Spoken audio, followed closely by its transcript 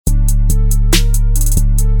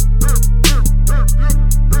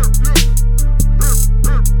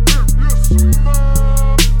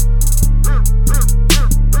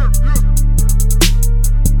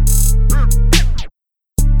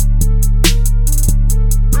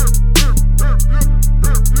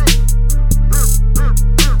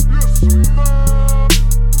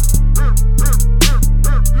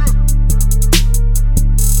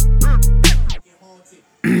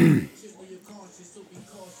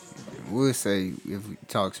we'll say if we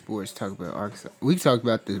talk sports, talk about Arkansas. We talk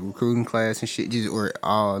about the recruiting class and shit, just or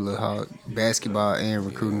all the basketball and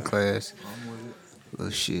recruiting class.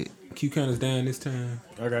 Little shit. Q count us down this time.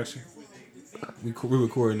 I got you. We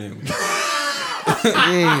recording that.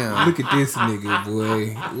 Damn. Look at this nigga,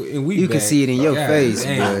 boy. And we You back. can see it in your face,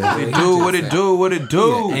 damn. boy. It do what it do, what it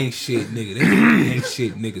do. Yeah, ain't shit, nigga. That ain't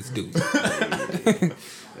shit niggas do.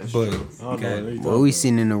 But Well, we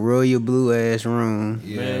sitting in a royal blue ass room.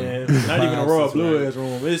 yeah, Man, not even a royal blue ass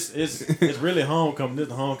room. It's really homecoming. This is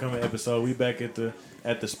the homecoming episode. We back at the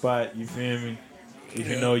spot. You feel me? If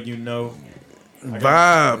you know, you know.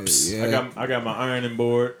 Vibes. Yeah. I got my ironing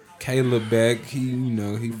board. Caleb back. He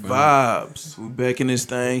fine. Vibes. We back in this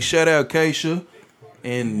thing. Shout out Keisha.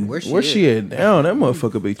 And Where's she at? Damn, that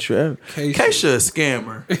motherfucker be trapping. Keisha a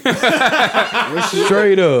scammer.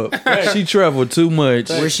 Straight up. She traveled too much.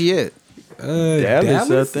 Where she at? Dallas,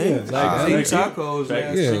 I think. Tacos.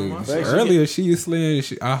 Yeah, earlier she was saying,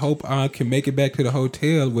 I hope I can make it back to the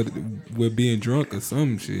hotel with being drunk or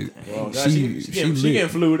some shit. Oh, God, she getting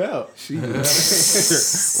flued out. She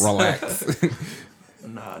relax.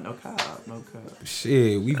 Nah, no cop.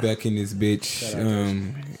 Shit, we back in this bitch.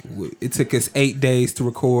 It took us 8 days to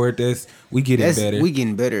record this. We getting better. We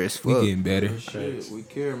getting better as fuck. We getting better. Shit, we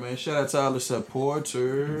care, man. Shout out to all the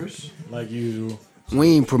supporters. Like usual.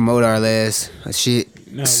 We ain't promote our last shit.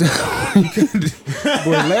 No, So,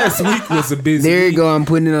 boy, last week was a busy there you week. go. I'm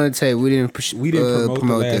putting it on the tape. We didn't promote the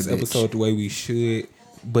last that bitch. episode the way we should.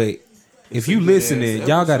 But if you listening,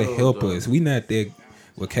 y'all gotta help us. We not that.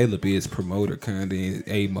 Well, Caleb is promoter kind of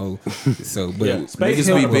A-Mo. So, but Yeah,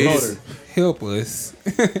 niggas be busy. help us.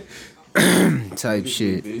 Type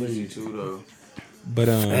shit. Busy too, though. But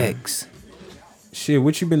X. shit,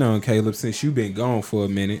 what you been on, Caleb? Since you been gone for a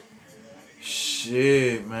minute.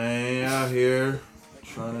 Shit, man. Out here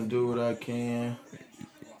trying to do what I can.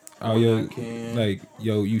 Oh,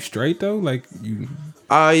 you straight though? Like you?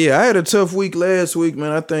 Yeah, I had a tough week last week,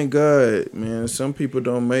 man. I thank God, man. Some people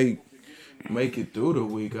don't make it through the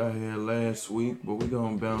week I had last week, but we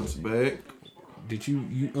gonna bounce back. Did you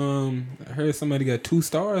I heard somebody got 2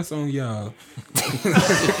 stars on y'all.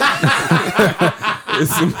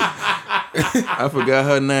 I forgot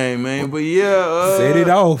her name, man. But yeah, set it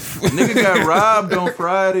off. Nigga got robbed on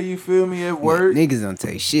Friday, you feel me, at work. Niggas don't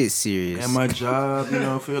take shit serious. At my job,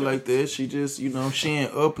 feel like that. She just, she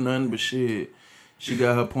ain't up nothing, but shit. She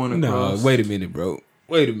got her point across. No, wait a minute, bro.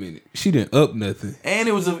 Wait a minute. She didn't up nothing. And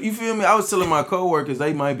it was you feel me? I was telling my coworkers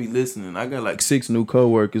they might be listening. I got like 6 new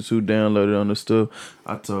coworkers who downloaded on the stuff.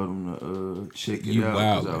 I told them to check it You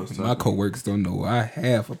out. wild. My coworkers don't know I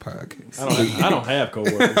have a podcast. I don't have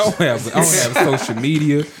coworkers. I don't have social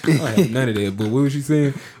media. I don't have none of that. But what was you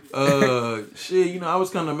saying? Shit, I was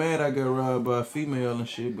kind of mad I got robbed by a female and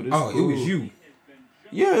shit, but it's cool. It was you.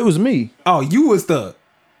 Yeah, it was me. Oh, you was the.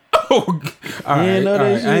 Oh, all right.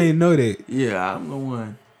 I ain't know that. Yeah, I'm the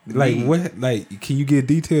one. Like Me. what? Like, can you get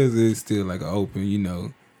details? Or it's still like open, Nah,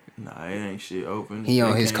 it ain't shit open. He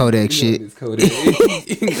on his Kodak shit.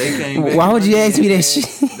 They came back Why would you Monday ask me and- that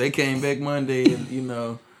shit? They came back Monday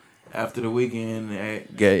and after the weekend.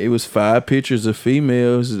 It was 5 pictures of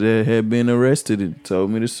females that had been arrested. It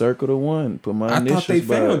told me to circle the one. Put my I initials thought they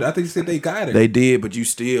by found it. it. I think they said they got it. They did, but you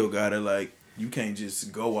still gotta you can't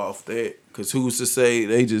just go off that. Cause who's to say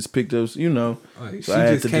They just picked up, Like, So I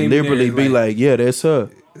had to came in there deliberately and be like, yeah, that's her.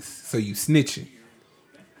 so you snitching.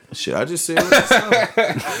 Shit, I just said what I saw.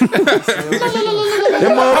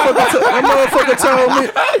 That motherfucker told me.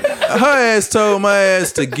 Her ass told my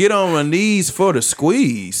ass to get on her knees for the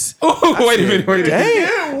squeeze. Oh, wait a minute.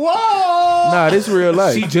 Damn. Nah, this real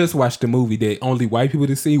life. She just watched the movie that only white people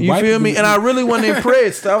to see. You feel me? And I really wasn't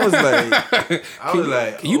impressed. I was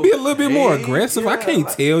like, Can you be a little bit more aggressive? I can't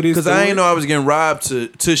tell this. Because I ain't know I was getting robbed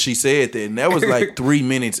till she said that. And that was like 3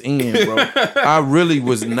 minutes in, bro. I really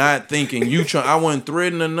was not thinking I wasn't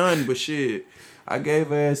threatening or nothing, but shit. I gave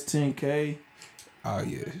her ass 10K. Oh,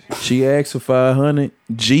 yeah. she asked for 500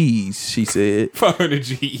 G's, she said. 500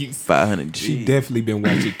 G's. 500 G's. She definitely been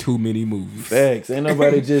watching too many movies. Facts. Ain't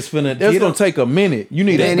nobody just finna. That's gonna take a minute. You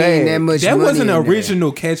need a That ain't bag. that much That money wasn't in an there.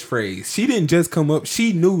 original catchphrase. She didn't just come up.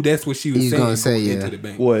 She knew that's what she was He's saying. gonna say, going yeah. into the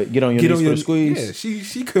bank. What? Get on your knees for the squeeze? Yeah,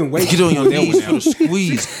 she couldn't wait. Get on your to pull knees that for one the out.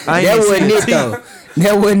 squeeze. That wasn't it though.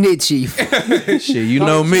 That wasn't it, Chief. Shit, you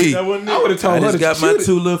know me. That wasn't I would have I told her just to got my shoot it.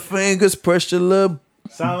 2 little fingers, pressed your little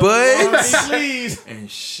Silent butts. please.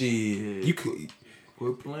 And shit. You could.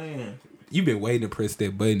 Quit playing. You been waiting to press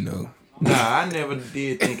that button though. Nah, I never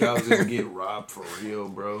did think I was gonna get robbed for real,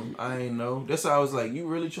 bro. I ain't know. That's why I was like, you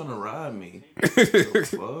really trying to rob me? The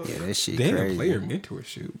fuck? Yeah, that shit Damn, crazy. player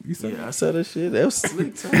mentorship. You said Yeah, I said that shit. That was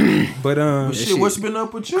slick time. But But shit, what's been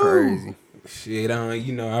up with you? Crazy. shit,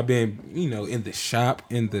 you know, I've been, you know, in the shop,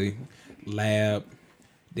 in the lab,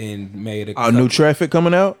 then made a New traffic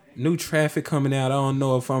coming out? new traffic coming out. I don't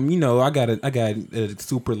know if I'm, you know, I got a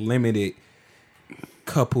super limited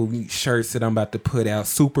couple shirts that I'm about to put out.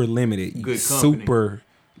 Super limited, Good company. super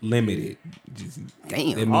limited. Just,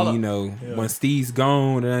 Damn. I mean, you know, once Steve's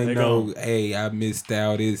gone, and I They know, gone. hey, I missed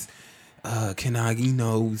out. Is can I, you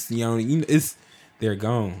know, it's they're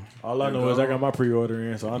gone. All I know is I got my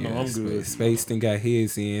pre-order in, so I know Yeah, I'm good. Space then got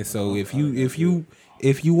his in. So if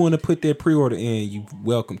you want to put that pre-order in, you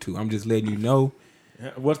welcome to. I'm just letting you know.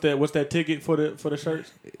 What's that ticket for the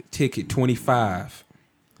shirts? Ticket 25.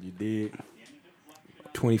 You did.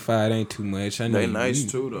 25 ain't too much. I know They you- nice you-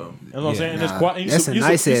 too though. That's what I'm saying. It's Nah, quite, that's a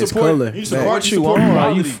nice-ass color. You Back. support, What you you support on?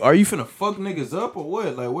 quality. Are you finna fuck niggas up or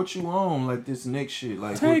what? Like what you on? Like this next shit?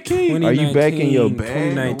 Like what, Take it. are you back in your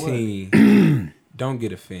bag? 2019. Don't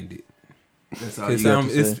get offended. That's all you Cause got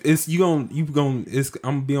to say. it's you gon' I'm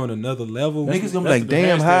gonna be on another level. Niggas gonna be That's like, the new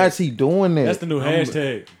damn, how hashtag. is he doing that? That's the new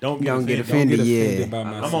hashtag. Don't Don't get get Don't offended. offended. get Yeah. offended by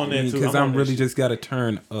my I'm on that too. because I'm I'm on really that just gotta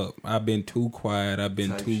turn up. I've been too quiet. I've been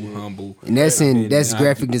Type too shit. humble. And that's I-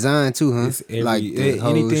 graphic design too, huh? It's every, Like the whole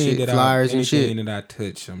anything shit, that flyers and shit. anything that I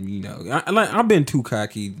touch, you know, I've been too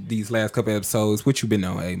cocky these last couple episodes. What you been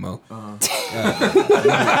on, Amo?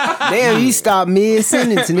 Damn, you stopped mid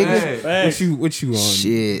sentence, nigga. Hey, Facts. What you on?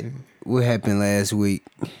 Shit, what happened last week?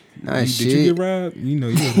 Nice Did you shit. get robbed? You know,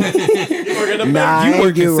 you Nah, I you ain't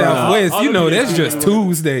work get in robbed. Southwest. All You know, them that's niggas just get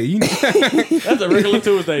Tuesday. You know, That's a regular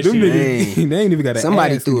Tuesday them shit. niggas, Dang. they ain't even got to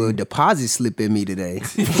Somebody ask threw a deposit slip at me today.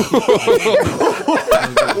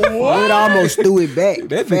 It almost threw it back.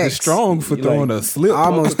 That nigga Facts. strong for throwing a slip. I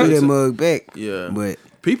almost threw that mug back. Yeah. But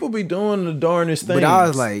people be doing the darnest things. I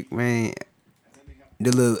was like, man,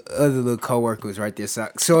 the other little coworker was right there.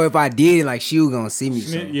 So if I did, like, she was gonna see me.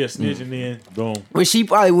 Yeah, snitching in. Boom. Well, she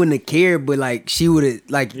probably wouldn't have cared, but like she would have.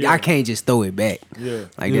 Like Yeah. I can't just throw it back. Yeah.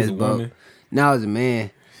 Like He was that's a bug. woman? Now as a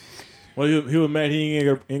man. Well, he was mad he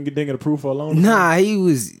ain't get approved for a loan. Nah, he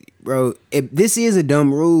was, bro. This is a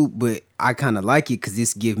dumb rule, but I kind of like it because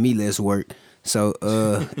this give me less work. So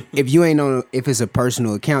if you ain't on, if it's a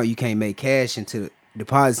personal account, you can't make cash into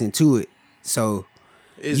deposit into it. So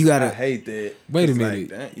you gotta- I hate that. Wait a It's minute. Like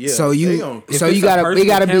that. Yeah. so they you gon- If so it's you a gotta it personal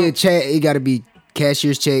gotta be a account- check. It gotta be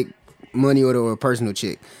cashier's check, money order, or a personal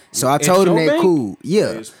check. So I At told him your that bank? cool, yeah.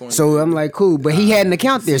 it's pointing So I'm like cool, but he had an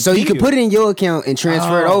account there, so you could put it in your account and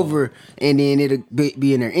transfer it Oh. over, and then it'll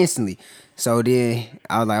be in there instantly. So then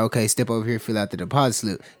I was like, okay, step over here, fill out the deposit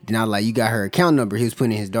slip. Then I was like, you got her account number. He was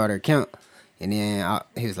putting in his daughter's account. And then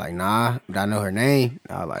he was like, nah, but I know her name.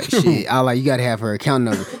 I was like, shit. I was like, you got to have her account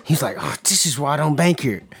number. He's like, oh, this is why I don't bank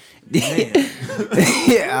here.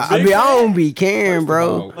 Yeah, I mean, I don't be caring,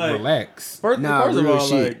 bro. Oh, relax. First Nah, of real all,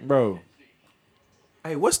 shit. like, bro,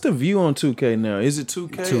 Hey, what's the view on 2K now? Is it 2K?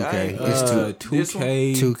 2K. I ain't- It's this one?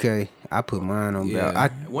 2K. 2K. I put mine on, Yeah.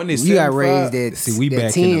 bro. When it's You got 75? raised that, See, we that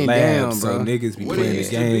back 10 in the lab, down, so bro. niggas be What playing it the used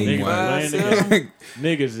to game. be, niggas, while- playing the 5-7? game.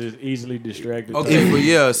 Niggas is easily distracted. Okay, but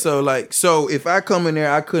yeah, so if I come in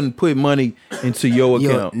there, I couldn't put money into your Yo,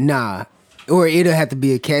 account. nah. Or it'll have to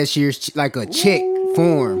be a cashier's, like a check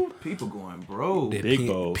form. People going broke. Big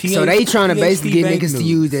bowl. So they trying to basically get bank niggas to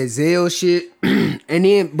news. use that Zelle shit. And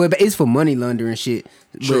then, but it's for money laundering shit.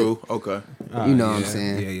 But, True. Okay. You know what I'm Yeah,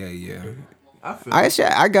 saying? Yeah. I feel.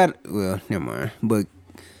 I got, well, never mind. But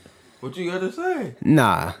What you got to say?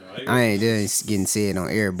 nah, I ain't that's getting said on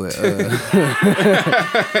air, but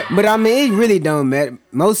but I mean, it really don't matter.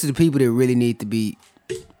 Most of the people that really need to be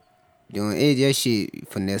doing it, that shit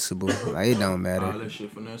finessable. Like, it don't All matter. that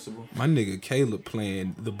shit finessable. My nigga Caleb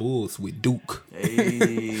playing the Bulls with Duke. Hey,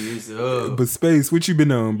 it's up. But Space, what you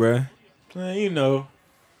been on, bruh? Man, you know,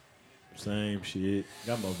 same shit.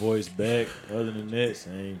 Got my voice back. Other than that,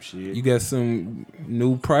 same shit. You got some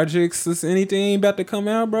new projects or anything about to come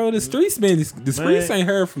out, bro? The streets ain't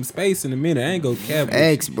heard from Space in a minute. I ain't go cap. with you.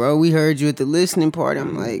 X, bro, we heard you at the listening party.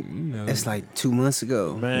 I'm like, know. that's like 2 months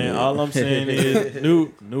ago. Man, all I'm saying is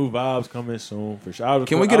new vibes coming soon for sure.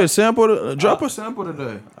 Can we get a sample? Drop a sample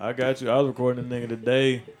today. I got you. I was recording the nigga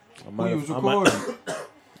today. Who you was recording?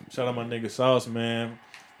 Shout out my nigga Sauce, man.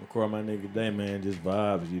 Record my nigga today, man. Just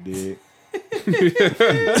vibes, you did.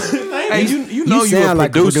 Hey, you know you a sound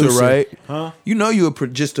like a producer, producer. right? Huh? You know you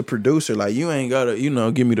just a producer. Like you ain't gotta,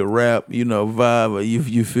 give me the rap, vibe. Or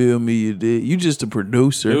you feel me? You did. You just a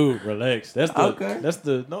producer. Dude, relax. That's the. Okay. That's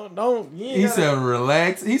the. Don't. You ain't He gotta- said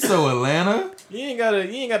relax. He's so Atlanta. You ain't gotta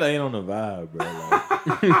hate on the vibe, bro.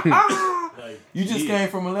 Like, You just came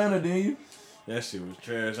from Atlanta, didn't you? that shit was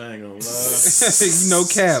trash. I ain't gonna lie. No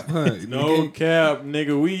cap, huh? No cap,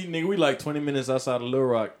 nigga. We like 20 minutes outside of Little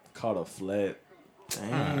Rock. Caught a flat.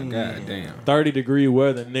 Ah, God damn. 30-degree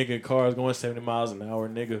weather, nigga. Cars going 70 miles an hour,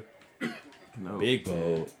 nigga. No. Big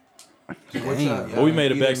bowl. What y'all But we made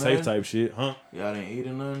didn't it back eat or safe nothing? type shit, huh? Y'all didn't eat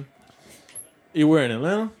or nothing? You were in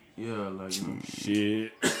Atlanta? Yeah, like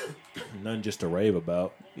Shit. Nothing just to rave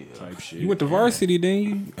about yeah. type shit. You went to Varsity, didn't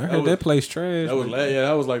you? I heard was- that place trash. That was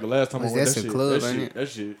that was like the last time Was I went. that That some shit, club, that ain't shit,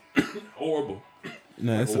 that shit horrible.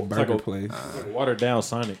 Nah, it's a It's burger like a- place. Like a watered down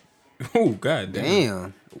Sonic. Oh, God damn.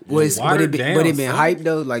 Damn. Was but watered it down, been son. hyped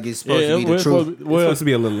though? Like it's supposed to be the it's truth. supposed, It's supposed to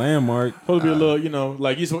be a little landmark. to be a little, you know,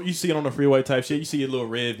 like you see it on the freeway type shit. You see a little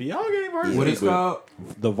red V. Y'all get Varsity. What it's called?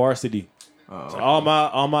 The Varsity. Oh. So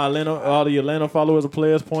all the Atlanta followers of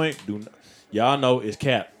Players Point, y'all know it's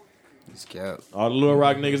cap. It's cap. All the Little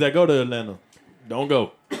Rock niggas that go to Atlanta, don't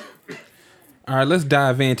go. All right, let's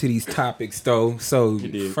dive into these topics, though. So,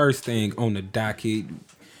 did. first thing on the docket,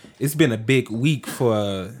 it's been a big week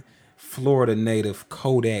for Florida native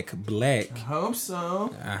Kodak Black. Hope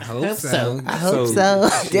so. I hope so. I hope so.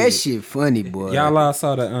 That shit funny, boy. Y'all all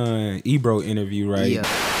saw the Ebro interview, right?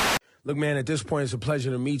 Yeah. Look, man, at this point, it's a pleasure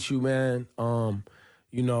to meet you, man.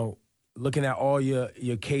 You know, looking at all your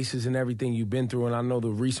cases and everything you've been through, and I know the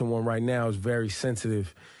recent one right now is very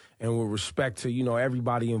sensitive. And with respect to, you know,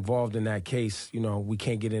 everybody involved in that case, you know, we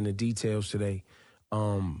can't get into details today.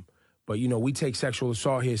 But, you know, we take sexual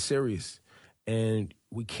assault here serious. And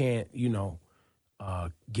we can't, you know,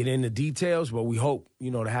 get into details, but we hope,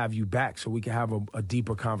 you know, to have you back so we can have a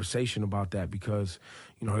deeper conversation about that because,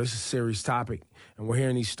 you know, this is a serious topic and we're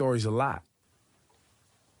hearing these stories a lot.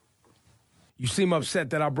 You seem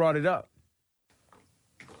upset that I brought it up.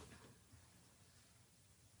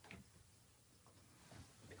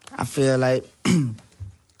 I feel like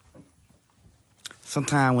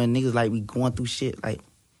sometimes when niggas like we going through shit, like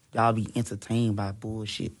y'all be entertained by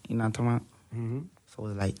bullshit. You know what I'm talking about? Mm-hmm. So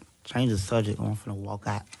it's like change the subject. I'm finna walk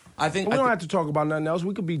out. We don't have to talk about nothing else.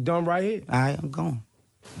 We could be done right here. All right, I'm gone.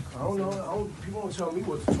 I don't know. People don't tell me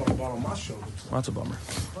what to talk about on my show. That's a bummer.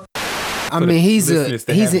 I mean, he's listeners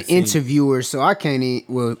that an haven't seen it. interviewer, so I can't.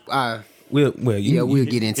 We'll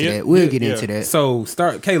get into that. We'll get into that. So,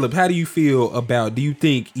 Caleb, how do you feel about, do you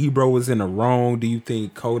think Ebro was in the wrong? Do you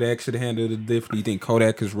think Kodak should have handled it different? Do you think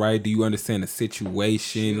Kodak is right? Do you understand the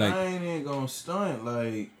situation? Like, I ain't even gonna stunt.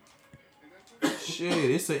 Like,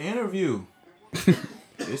 shit, it's an interview.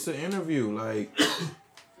 It's an interview. Like,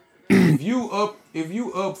 if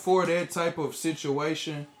you up for that type of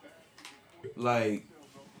situation, like,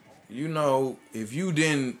 you know, if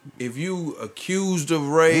you accused of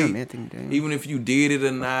rape, Damn. even if you did it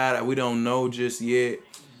or not, we don't know just yet.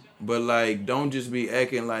 But like, don't just be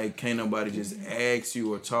acting like can't nobody just ask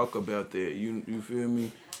you or talk about that. You feel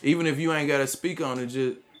me? Even if you ain't gotta speak on it,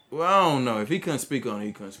 just I don't know. If he couldn't speak on it,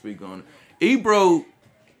 he couldn't speak on it.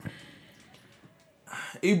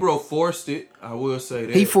 Ebro forced it. I will say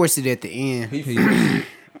that He forced it at the end. he forced it.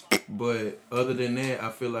 But other than that, I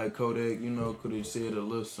feel like Kodak, you know, could have said a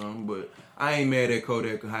little something. But I ain't mad at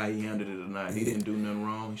Kodak how he handled it or not. He didn't do nothing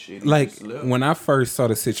wrong. Shit, he like just left. when I first saw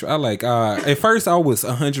the situation, I like at first I was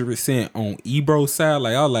 100% on Ebro's side.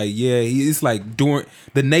 Like I was like, yeah, it's like during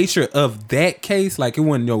the nature of that case, like it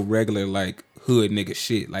wasn't no regular like hood nigga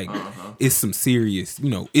shit. Like it's some serious, you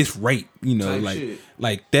know, it's rape. You know, Type like shit.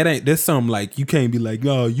 like that's something like you can't be like,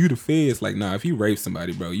 oh, you the feds. Like nah, if you rape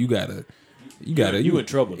somebody, bro, you gotta You in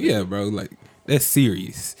trouble, nigga. Yeah, bro. Like that's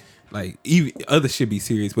serious. Like even other shit be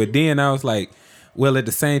serious. But then I was like, well, at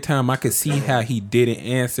the same time, I could see how he didn't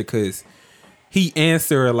answer because he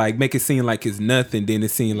answered like make it seem like it's nothing. Then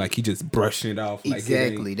it seemed like he just brushing it off. Like,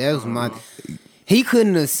 Exactly. That was my. He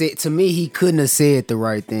couldn't have said to me. He couldn't have said the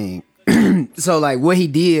right thing. So like what he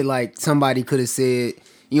did, like somebody could have said.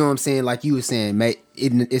 You know what I'm saying? Like you were saying, mate,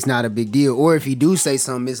 it's not a big deal. Or if he do say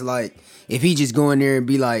something, it's like if he just go in there and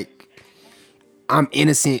be like, I'm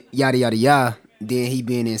innocent, yada yada yada, then he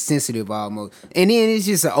being insensitive almost. And then it's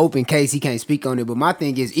just an open case. He can't speak on it. But my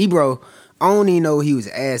thing is, Ebro, I don't even know what he was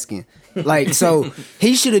asking. Like, so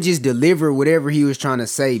he should have just delivered whatever he was trying to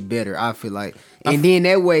say better, I feel like. And then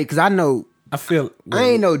that way, because I know, I feel I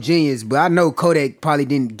ain't no genius, but I know Kodak probably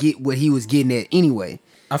didn't get what he was getting at anyway.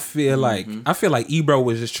 I feel like Ebro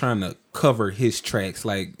was just trying to cover his tracks.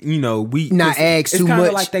 Like, you know, Not ask too It's kind much.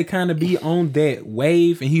 of like they kind of be on that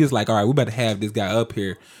wave, and he was like, "All right, we better have this guy up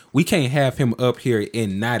here. We can't have him up here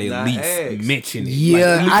and not at Not least ask. mention it."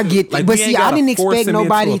 Yeah, Like, I get that. like, But we ain't see, I gotta didn't force expect him into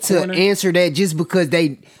nobody a to corner. answer that just because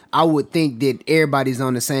I would think that everybody's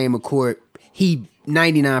on the same accord. He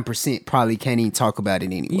 99% probably can't even talk about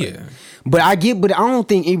it anyway. Yeah. But I don't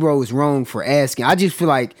think Ebro was wrong for asking. I just feel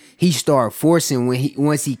like he started forcing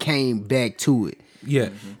once he came back to it. Yeah,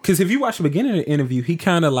 because if you watch the beginning of the interview, he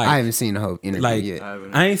kind of like I haven't seen the whole interview like yet.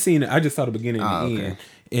 I ain't seen it. I just saw the beginning and the end.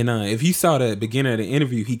 And if you saw the beginning of the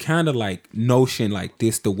interview, he kind of like notion like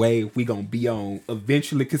this the way we gonna be on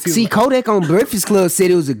eventually. Cause See, like, Kodak on Breakfast Club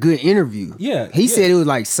said it was a good interview. Yeah, he yeah. said it was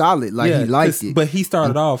like solid, like he liked it. But he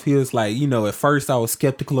started off, he was like, at first I was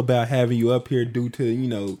skeptical about having you up here due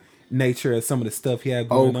to nature of some of the stuff he had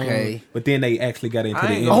going on. But then they actually got into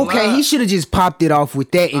the interview. Okay, he should have just popped it off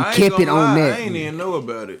with that and kept it on that. I ain't even know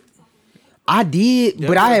about it. I did,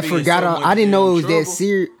 but I had forgot. I didn't know it was that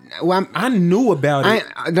serious. Well, I knew about it.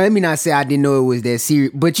 Let me not say I didn't know it was that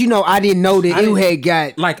serious, but I didn't know that it had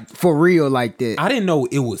got like for real like that. I didn't know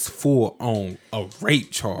it was full on a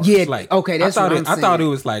rape charge. Yeah, like okay, that's what I'm saying. I thought it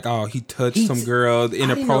was like, he touched some girl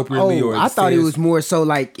inappropriately, or I thought it was more so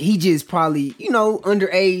like he just probably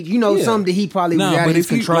underage, something that he probably was out of his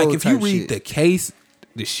control. If you read the case,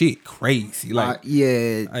 the shit crazy. Like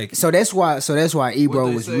so that's why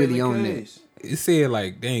Ebro was really on that. It said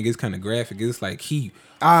like, dang, it's kind of graphic. It's like he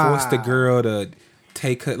forced the girl to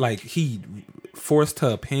take her, like he forced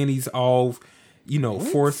her panties off,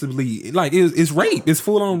 forcibly. Like it's rape. It's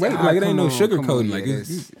full on rape. Like it ain't no sugarcoating. Like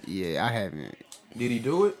I haven't. Did he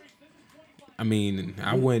do it? I mean,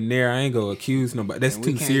 I wasn't there. I ain't gonna accuse nobody. That's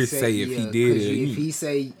too serious to say if he did it. If he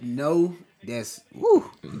say no, that's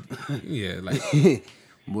woo. Yeah, like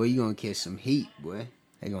boy, you gonna catch some heat, boy.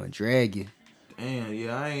 They gonna drag you. Damn,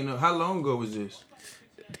 yeah, I ain't know. How long ago was this?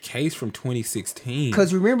 The case from 2016.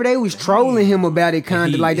 Cause remember they was trolling him about it,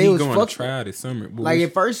 kind of like they was going fucking. To trial this summer. Boy. Like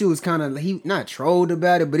at first it was kind of he not trolled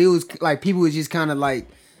about it, but it was like people was just kind of like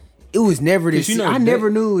it was never this. I never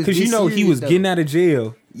knew it was because he was getting out of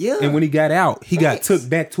jail. Yeah, and when he got out, he got took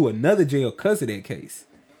back to another jail because of that case.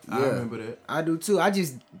 Yeah, I remember that. I do too. I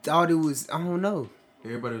just thought it was. I don't know.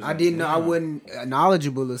 Everybody was I didn't know. I wasn't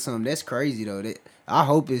knowledgeable or something. That's crazy though. I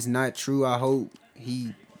hope it's not true. I hope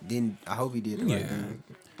he didn't. I hope he did the right thing.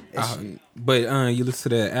 But you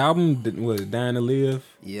listen to that album, was Dying to Live?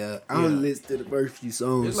 Yeah, I only listened to the first few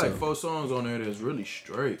songs. There's like 4 songs on there that's really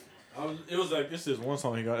straight. It was like this is one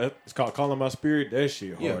song he got. It's called "Calling My Spirit." That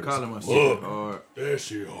shit hard. Yeah, "Calling My Spirit" hard. That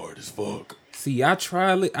shit hard as fuck. See, I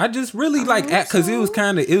tried it. I just really because it was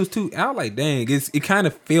too. I was like, dang, it kind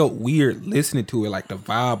of felt weird listening to it. Like the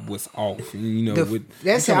vibe was off.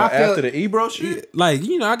 That's how I felt after the Ebro shit. Like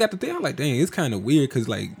I got to think. I'm like, dang, it's kind of weird because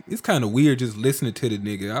like it's kind of weird just listening to the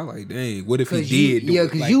nigga. I was like, dang, what if he did?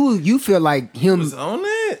 Because you feel like him was on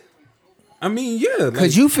that. I mean, yeah,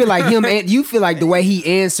 because you feel like him. You feel like the way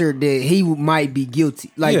he answered that he might be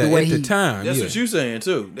guilty. Like the way at the time. That's what you saying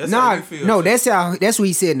too. That's how you feel. No, that's what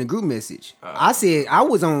he said in the group message. I said I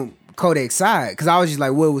was on Kodak's side because I was just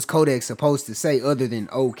like, what was Kodak supposed to say other than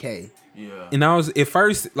okay? Yeah. And I was at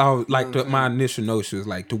first, my initial notion was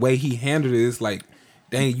like the way he handled it is like,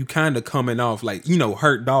 dang, you kind of coming off like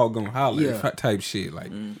hurt dog gonna holler type shit.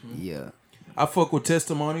 Like, yeah. I fuck with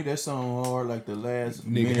Testimony. That song hard. Like the last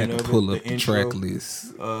nigga had to pull up the track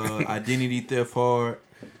list. Identity Theft hard.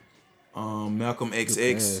 Malcolm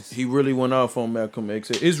XX. He really went off on Malcolm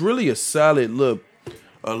XX. It's really a solid look.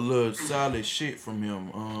 A little solid shit from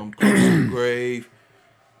him. Close to the Grave.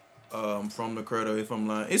 From the Cradle, if I'm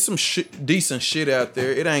lying. It's some decent shit out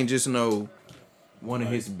there. It ain't just one of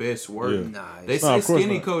his best work. Yeah. Nah, They say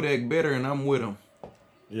Skinny Kodak better, and I'm with him.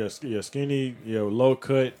 Yeah, skinny. Yeah, low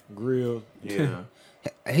cut, grill. Yeah.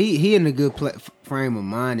 He in a good frame of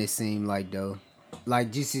mind. It seemed like though,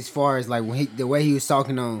 like just as far as like when the way he was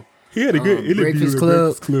talking on. He had a good interview Breakfast at Club.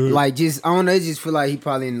 Breakfast Club. Like just I don't know. I just feel like he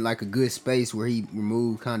probably in like a good space where he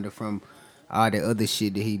removed kind of from all the other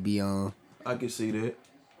shit that he be on. I can see that.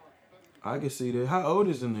 How old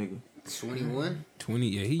is the nigga? 21. 20.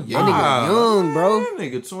 Yeah, he That young. nigga young, bro. That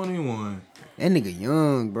nigga 21. That nigga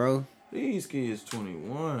young, bro. These kids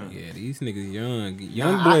 21. Yeah, these niggas young.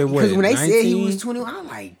 Young boy, what? Because when they 19? said he was 21, I'm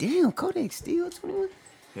like, damn, Kodak still 21.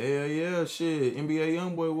 Hell yeah, shit. NBA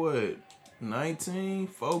Youngboy, what? 19,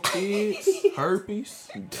 4 kids, herpes.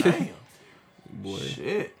 Damn. Boy.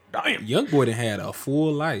 Shit. Damn. Young boy done had a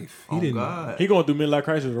full life. He Oh didn't. God. He going through midlife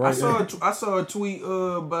crisis right now. I saw a tweet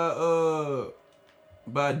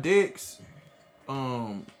by Dex.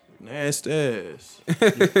 Nasty ass. That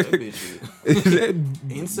bitch is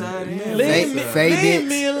inside and Fade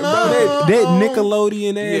me Bro, alone. that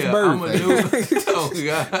Nickelodeon ass Yeah, bird. I'm a new. Oh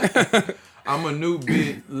God. I'm a new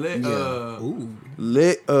bit.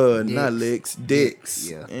 Not Lex, Dex.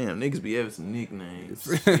 Yeah. Damn, niggas be having some nicknames.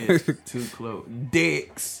 Shit, too close.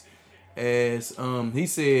 Dex. As he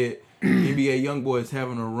said, NBA YoungBoy is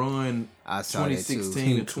having a run I saw that too.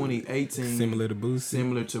 2016 to 2018. Similar to Boosie.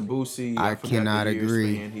 Similar to Boosie. I forgot cannot the year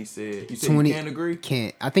agree. span He said, you 20 can't agree?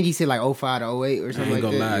 Can't. I think he said like 05 to 08 or I something ain't like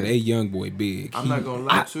gonna that. lie, that young boy big. I'm not going to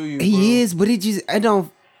lie to you, bro. He is, but it just I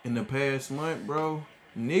don't. In the past month, bro,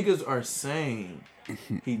 niggas are saying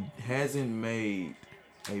he hasn't made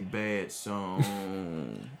a bad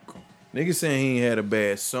song. Niggas saying he ain't had a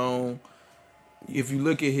bad song. If you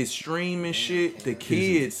look at his stream and shit, the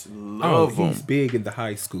kids love him. He's big in the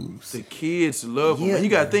high schools. The kids love him. Yeah. And you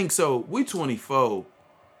gotta think, so we 24,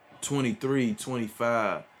 23,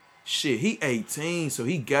 25. Shit, he 18, so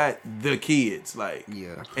he got the kids. Like,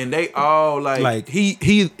 Yeah. and they all like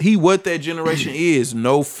he what that generation is.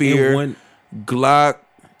 No fear, And one- Glock,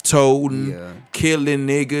 toting, Yeah. killing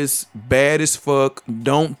niggas, bad as fuck,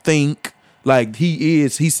 don't think. Like he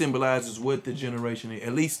symbolizes what the generation is.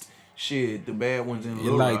 At least shit, the bad ones in In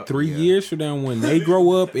Little like Rock. 3 years from now, when they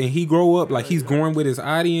grow up and he grow up, like he's growing with his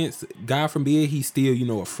audience. God forbid he's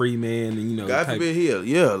still, a free man, and God type, forbid he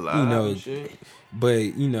alive and shit. but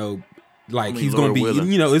like mean, he's gonna Lord be,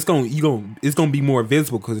 willing. it's gonna be more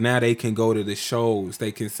visible because now they can go to the shows,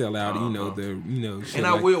 they can sell out, shit And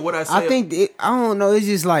I like- will what I say. I think I don't know. It's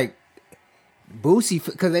just like Boosie,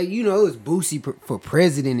 because it was Boosie for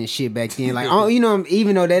president and shit back then. Like,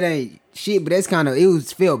 even though that ain't shit, but that's kind of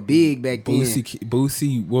felt big back then.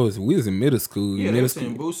 Boosie we was in middle school. Yeah, they middle were school.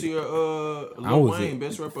 saying Boosie or I Lil was Wayne, it.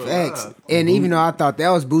 best rapper Facts. alive. And even though I thought that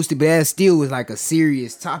was Boosie, but that still was like a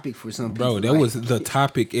serious topic for some people. Bro, that like, was the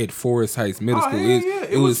topic at Forest Heights Middle Oh, School. hell yeah.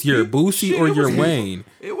 It was your Boosie shit, or it your was people. Wayne.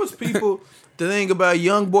 It was people. The thing about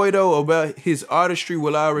YoungBoy though, about his artistry,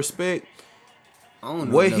 with all respect, I don't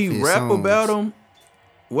know what enough he of his rap songs. about him,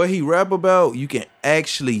 what he rap about, you can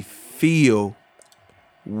actually feel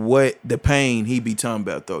what the pain he be talking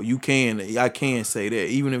about though. I can say that.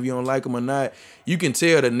 Even if you don't like him or not, you can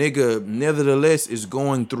tell the nigga nevertheless is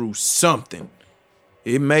going through something.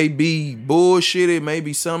 It may be bullshit, it may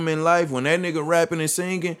be something in life. When that nigga rapping and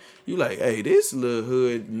singing, you like, hey, this little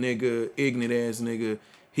hood nigga, ignorant ass nigga,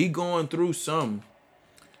 he going through something.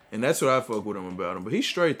 And that's what I fuck with him about him. But he's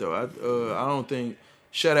straight though. I don't think.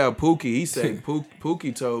 Shout out Pookie. He said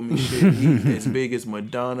Pookie told me shit. He's as big as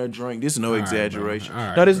Madonna drank. This is no right, exaggeration. bro. All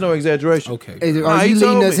right, No, this is no exaggeration. Okay. Hey, bro. are Nah, you he leading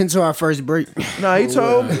told us me. into our first break? Nah, he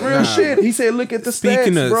told me real shit. He said, look at the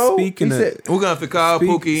Speaking stats, of- bro. speaking He of- said, we're gonna have to call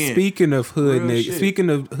Pookie in. Speaking of hood Real niggas, shit. speaking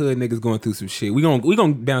of hood niggas going through some shit, we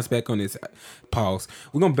gonna bounce back on this. Pause.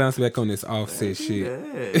 We're gonna bounce back on this Offset shit.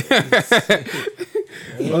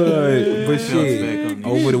 But shit, back on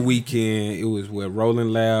over the weekend it was Rolling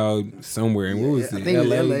Loud somewhere, and what was I it? think it was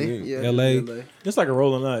LA. LA. Yeah, Yeah, LA. It's like a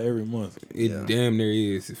rolling out every month. It damn near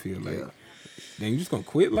is. It feel like. Damn, you just gonna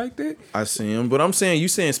quit like that? I see him, but I'm saying, you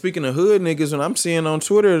saying, speaking of hood niggas, and I'm seeing on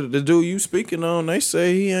Twitter the dude you speaking on, they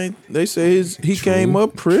say he ain't. They say he came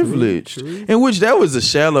up privileged, in which that was a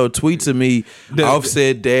shallow tweet to me.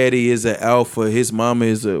 Offset daddy is an alpha, his mama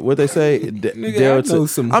is a what they say. Nigga, Delta. I know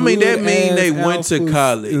some I mean that hood mean they ass went to alphas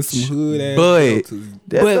college, and some hood ass but deltas.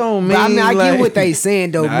 that don't mean. I mean, I like, get what they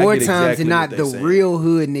saying though. Nah, I More get times exactly than not, what they the saying. real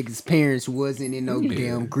hood niggas' parents wasn't in no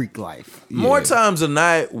damn Greek life. More times than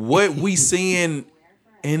not, what we seeing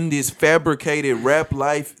in this fabricated rap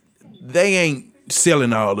life, they ain't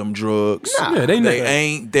selling all them drugs. Yeah, they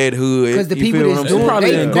ain't that hood. Because the You people feel what that's I'm doing, saying?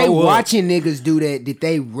 probably they didn't grow up. watching niggas do that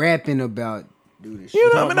they rapping about do this shit.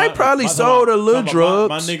 You know, I mean, they probably sold a little drugs.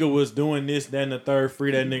 My nigga was doing this, that, and the third.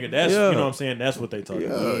 Free that nigga. That's Yeah. you know what I'm saying. That's what they talking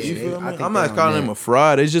about. You feel I me? think I'm they not on calling that. him a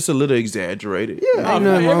fraud. It's just a little exaggerated. Yeah, ain't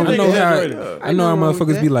nothing wrong I with know that. how exaggerated. I know how Ain't nothing wrong with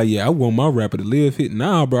motherfuckers be that. like, yeah, I want my rapper to live it.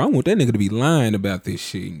 Nah, bro, I want that nigga to be lying about this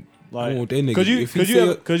shit. I want that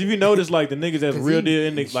nigga. Cause if you notice like the niggas that's real deal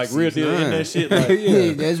in the, like real deal in that shit, like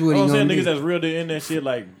Yeah, that's what he I'm saying gonna niggas do. that's real deal in that shit,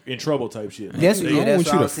 like in trouble type shit. That's They- I don't want what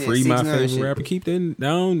you I to was saying, free my 6ix9ine favorite shit. rapper. Keep that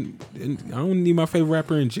down. I don't need my favorite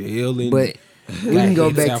rapper in jail. And But we can go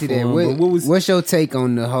hits back out to for that. him. But What's your take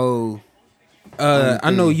on the whole?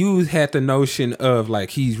 I know you had the notion of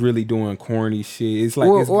like he's really doing corny shit. It's like,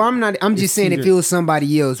 Or I'm not. I'm just it's saying, if either- it was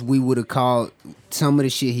somebody else, we would have called some of the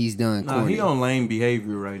shit he's done Nah, corny. he on lame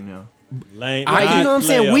behavior right now. lame. Like, you know what I'm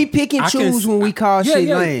saying? We pick and choose when we call shit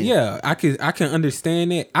lame. Yeah, I can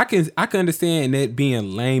understand that. I can understand that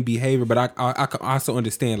being lame behavior, but I can also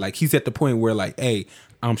understand like he's at the point where like, hey,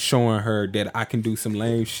 I'm showing her that I can do some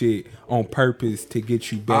lame shit on purpose to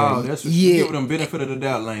get you back. Oh, that's what Yeah. you give them benefit of the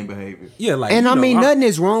doubt, lame behavior. Yeah, like, And you I know, mean, nothing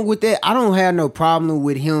is wrong with that. I don't have no problem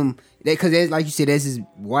with him. Because like you said, that's his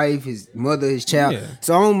wife, his mother, his child. Yeah.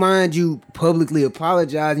 So I don't mind you publicly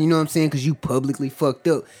apologizing. You know what I'm saying? Because you publicly fucked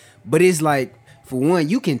up. But it's like, for one,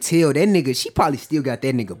 you can tell that nigga, she probably still got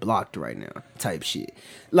that nigga blocked right now, type shit.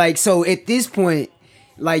 Like, so at this point,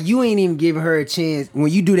 Like you ain't even giving her a chance.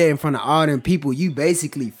 When you do that in front of all them people, you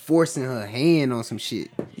basically forcing her hand on some shit.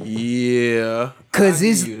 Yeah. Cause I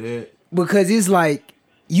it's give you that. because it's like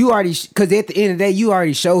you already. Cause at the end of the day, you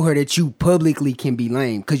already show her that you publicly can be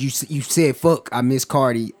lame. Cause you said fuck, I miss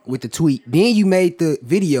Cardi with the tweet. Then you made the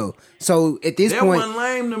video. So at this That point, wasn't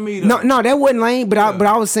lame to me though. no, that wasn't lame. But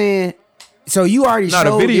I was saying. So you already No,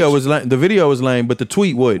 showed the video that was lame. The video was lame, but the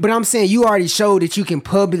tweet would. But I'm saying you already showed that you can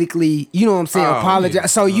publicly, you know what I'm saying, Oh, apologize. yeah.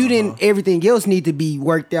 So you didn't. Everything else need to be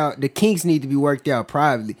worked out. The kinks need to be worked out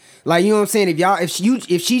privately. Like you know what I'm saying.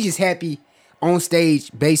 If she's just happy on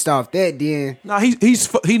stage based off that, then No,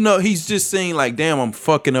 he's just saying like, damn, I'm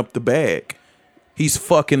fucking up the bag. He's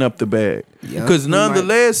fucking up the bag. Yeah, Because he might-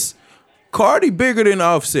 nonetheless, Cardi bigger than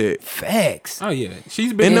Offset. facts. Oh yeah,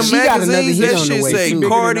 she's been In the And she got another magazines, hit that on the shit way, say too. Bigger than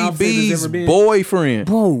Cardi Offset has B's ever been. boyfriend.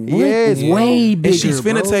 Bro, what? Yes, Way bro. bigger. And she's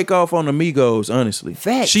finna bro. take off on the Migos, honestly.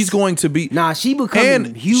 Facts. She's going to be. Nah, she becoming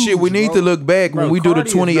And huge. shit, we need bro. to look back Bro, when we do the Cardi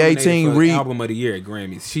is nominated 2018 for album of the year at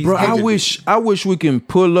Grammys. She's Bro, I bigger wish we can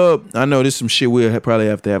pull up. I know this is some shit we'll probably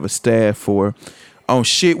have to have a staff for. On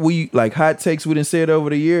shit we like hot takes we done said over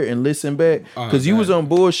the year and listen back. Cause you God. was on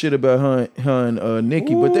bullshit about her and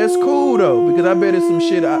Nicki, but that's cool though. Because I bet it's some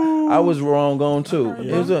shit I was wrong on too.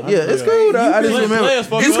 It's cool though. I just been- remember. Players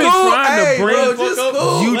fuck It's up. cool. trying to Hey, bring bro, fuck just up.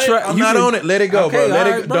 cool. You try- I'm you not been- on it. Let it go, Okay, bro. Let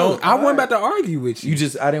alright, it bro. don't. I wasn't about to argue with you. You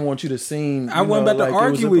just I didn't want you to seem. I wasn't about to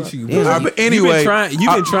argue with you. Yeah. Bro. But anyway, you've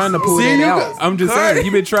been trying to pull See, that you out. got- I'm just Cardi- saying,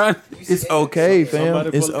 you've been trying. It's okay, fam.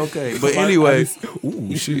 Somebody It's pull- okay. But somebody- anyway,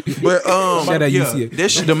 Ooh, shit. but Shout out yeah, UCF.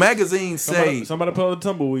 this the magazine say Somebody pull the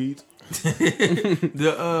tumbleweeds.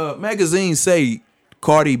 the magazine say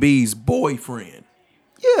Cardi B's boyfriend.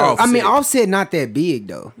 Yeah, I mean, Offset. Offset not that big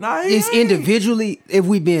though. Nah, he it's ain't. individually. If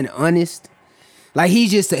we being honest, like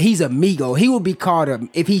he's a Migo. He would be called a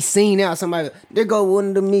if he's seen out somebody. There go one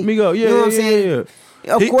of the Migo, yeah, you know what I'm yeah, saying?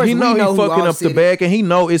 yeah. Of course, he know we know he who fucking up Offset the bag, and he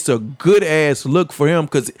know it's a good ass look for him.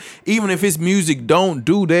 Because even if his music don't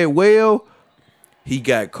do that well, he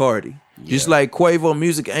got Cardi. Just like Quavo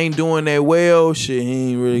music ain't doing that well, shit,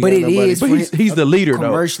 he ain't really. But got it nobody. is But for he's the leader though.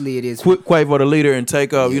 Commercially, it is. Quavo the leader and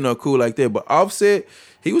Takeoff, cool like that. But Offset,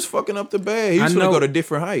 he was fucking up the bag. He was I gonna know- go to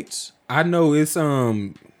different heights. I know it's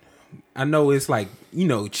like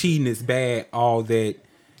cheating is bad. All that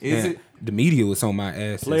Is and it? The media was on my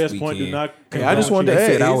ass. Players this point do weekend. not. Yeah, I just wanted to They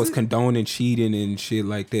ask. said I is was it? condoning cheating and shit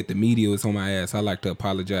like that. The media was on my ass. I like to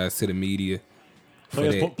apologize to the media for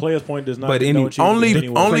that. Players point does not. But condone cheating Only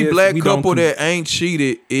anyway. only Players, black we don't couple con- that ain't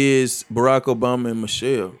cheated is Barack Obama and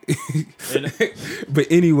Michelle. But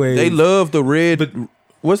anyway, They love the red.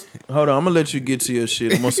 Hold on, I'm gonna let you get to your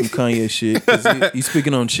shit. I'm on some Kanye shit. 'Cause you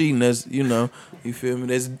speaking on cheating. That's you feel me.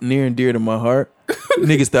 That's near and dear to my heart.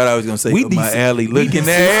 Niggas thought I was gonna say We up my dec- alley we looking dec-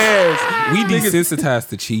 ass. we desensitized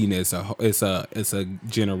to cheating as a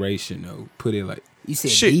generation though. Put it like You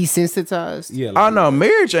said Shit. desensitized. yeah. Oh Like, no,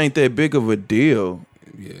 marriage ain't that big of a deal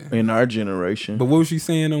yeah. in our generation. But what was you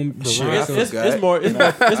saying on the Shit, rise I of- It's more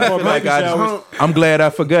baby I showers. I'm glad I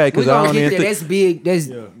forgot We because I gonna don't get even there. think. That's big. That's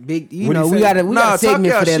big. You What know, he we say? got a Nah,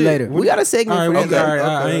 segment talk for that y'all later. shit. We got a segment all for right, that all later.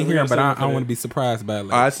 right. I Okay, ain't we hearing, got but I something for want to be surprised by it.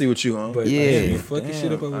 Oh, I see what you on. But Yeah. you fucking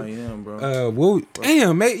shit up over. I am, bro. Well,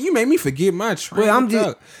 damn, mate, you made me forget my train. Well, I'm of just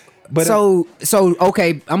thought. But so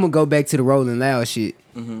okay. I'm gonna go back to the Rolling Loud shit.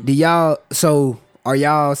 Mm-hmm. Do y'all? So are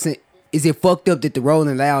y'all? Is it fucked up that the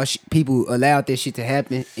Rolling Loud people allowed that shit to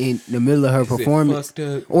happen in the middle of her it performance, fucked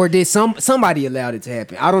up? or did somebody allowed it to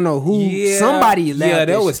happen? I don't know who. Somebody allowed. Yeah,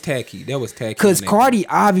 that shit. was tacky. That was tacky. Cause on that. Cardi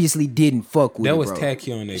obviously didn't fuck with it. That was bro.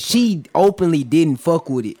 tacky on that. She openly didn't fuck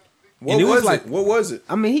with it. What and it was was like- it? What was it?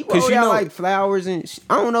 I mean, he 'Cause rolled you out know- like flowers and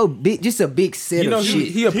I don't know, just a big set You know, of shit.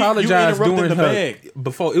 he apologized you interrupted during the her bag.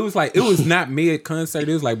 before. It was not mid concert.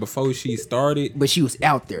 It was like before she started. But she was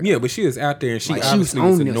out there. Yeah, but she was out there and she Like, she was obviously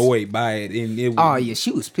was on this. annoyed by it. And it was, Oh yeah, she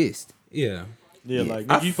was pissed. yeah. Yeah, like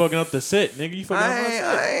nigga, you fucking up the set, nigga. You fucking up my set.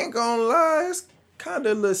 I ain't gonna lie. It's kind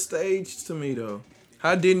of a little staged to me though.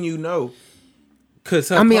 How didn't you know? Cause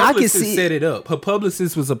her I mean, I can publicist see- set it up. Her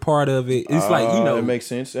publicist was a part of it. It's like that makes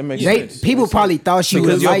sense. That makes They sense. people probably thought she would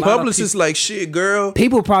Because have your liked. publicist like shit, girl.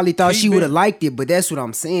 People probably thought she He would have been- liked it, but that's what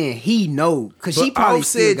I'm saying. He know, cause she But probably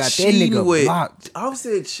still got that nigga blocked. I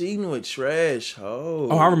said cheating with trash hoes.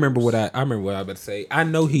 Oh, I remember what I remember what I was about to say. I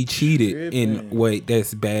know he cheated in what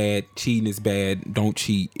that's bad. Cheating is bad. Don't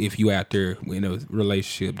cheat if you out there in a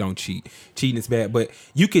relationship. Don't cheat. Cheating is bad. But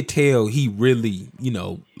you could tell he really,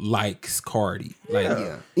 likes Cardi. Like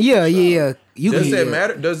Yeah. You Does can, that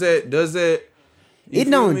matter? Does that? you It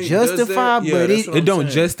feel don't me? Does justify, that- yeah, but that's it- what it I'm don't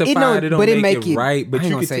saying. justify it. It don't but it make it right. But I ain't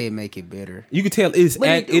you gonna could say it make it better. you could tell it's But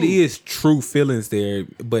it it do. is true feelings there.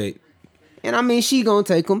 But And I mean, she gonna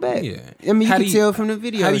take him back. Yeah. I mean, you How can do you- tell from the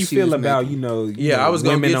video. How do you she feel was about making. Yeah, I was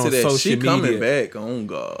gonna women get to on that. social She coming media? back. Oh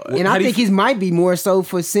God. And How I do you think his might be more so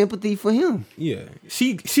for sympathy for him. Yeah,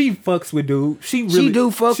 she fucks with dude. She really do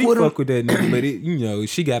fuck she with him. fuck with that nigga, but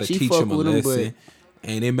she got to She teach fuck him a with him, lesson,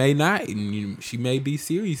 and it may not, and she may be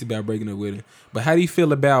serious about breaking up with him. But how do you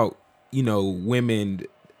feel about women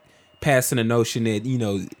passing the notion that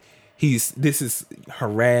this is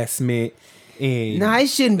harassment and Nah, it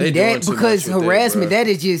shouldn't be They doing that too because much with that, harassment. bruh. That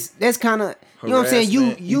is just that's kind of you know what I'm saying. You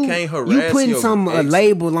Harassment. You can't harass putting your a ex.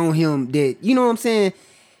 label on him that you know what I'm saying.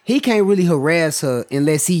 He can't really harass her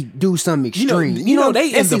unless he do something extreme. they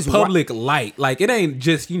in that's the his public light. Like it ain't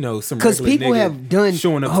just some because regular people nigga have done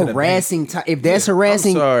showing up to the harassing. If that's I'm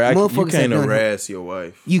harassing, sorry, you motherfuckers can't have done. harass your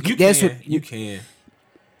wife. You, bank. that's You what can, you can.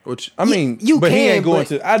 Which I mean, you but he can, ain't going but-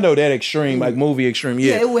 to. I know that extreme, like movie extreme.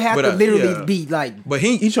 Yeah, Yeah, it would have but, to literally yeah. be like. But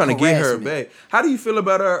he trying to get her harassment. back. How do you feel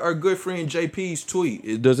about our good friend JP's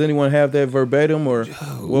tweet? Does anyone have that verbatim or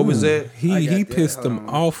what was that? He pissed them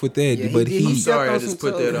off with that, Yeah, he but did. he. I'm sorry, I on just some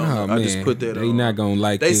put that toes. on. Oh, I just man, put that they on. not gonna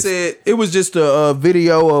like They this. said it was just a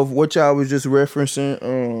video of what y'all was just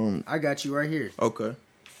referencing. I got you right here. Okay.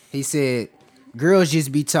 He said, "Girls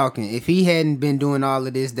just be talking. If he hadn't been doing all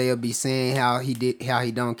of this, they'll be saying how he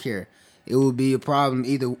don't care. It would be a problem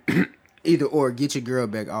either or. Get your girl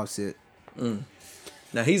back, Offset.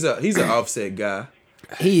 Now he's an Offset guy.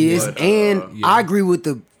 He is, But, and yeah. I agree with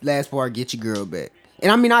the last part. Get your girl back.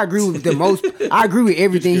 And I mean, I agree with the most. I agree with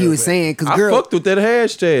everything he was saying. Cause I girl, fucked with that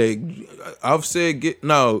hashtag. Offset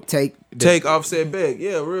take Offset back.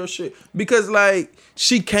 Yeah, real shit. Because like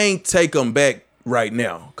she can't take him back right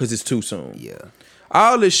now because it's too soon. Yeah.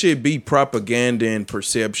 All this shit be propaganda and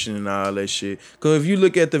perception and all that shit. Cause if you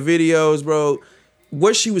look at the videos, bro,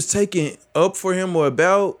 what she was taking up for him or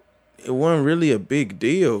about, it wasn't really a big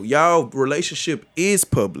deal. Y'all relationship is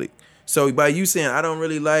public. So by you saying I don't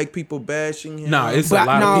really like people bashing him. Nah, it's But a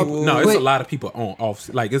lot no, of people. No, it's but- a lot of people on off.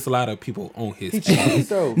 Like it's a lot of people on his.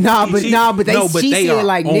 Nah, but She- but they no, but she they said are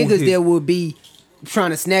like on niggas his- that would be trying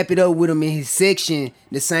to snap it up with him in his section.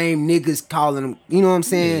 The same niggas calling him. You know what I'm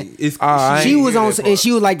saying? It's I She ain't was hear on, that and part.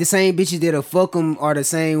 she was like the same bitches that'll fuck him are the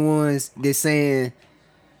same ones that saying.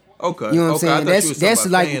 Okay. You know what I'm okay. saying? I thought you was That's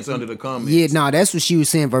talking about like fans under the comments. Yeah, nah, that's what she was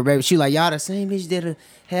saying verbatim. She like y'all the same bitch that'll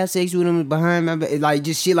have sex with him behind my back, like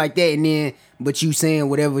just shit like that. And then, but you saying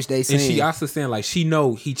whatever they saying. And she also saying like she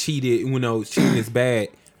know he cheated. Cheating is bad,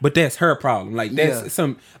 but that's her problem. Like that's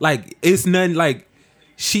Yeah. like it's nothing like.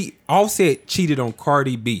 Offset cheated on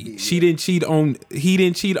Cardi B. He didn't cheat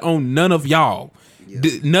on none of y'all.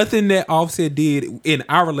 Nothing that Offset did in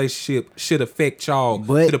our relationship should affect y'all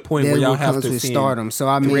But to the point where that's y'all what have comes to with send stardom. So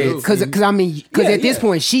I mean, threads. because at this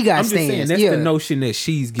point she got I'm just saying stands. that's Yeah, the notion that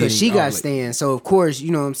she's getting. because she all got that. stands. So of course,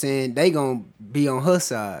 you know what I'm saying. They gonna be on her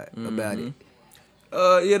side about it.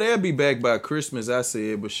 Yeah, they'll be back by Christmas. I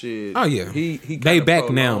said, but shit. Oh yeah, he they kinda back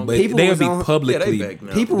now, prolonged but it. People they'll was be on- publicly. Yeah, they back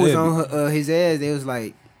now. People was They'll on his ass. They was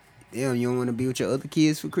like, "Damn, you don't want to be with your other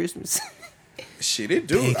kids for Christmas." Shit, it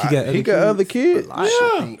do. Dang, He got other kids. lot, I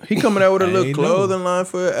Yeah, think. he coming out with a I little ain't know. clothing line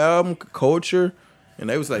for an album, Culture, and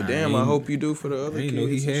they was like, "Damn, I ain't- hope you do for the I other didn't kids." know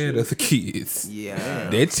he and had shit. other kids. Yeah,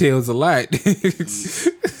 That tells a lot.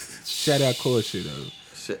 Shout out Culture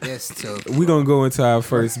though. that's tough. We gonna go into our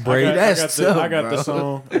first break. That's tough, I got bro. the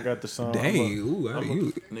song. I got the song. Dang, ooh, how do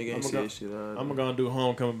you? Nigga ain't I'ma said go- shit. I'm gonna do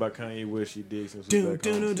Homecoming by Kanye West. You dig? Since we back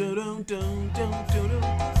home.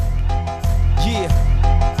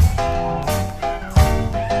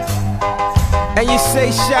 And you say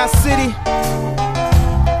Shot City,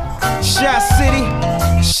 Shot City,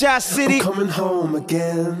 Shot City. Coming home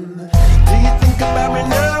again. Do you think about me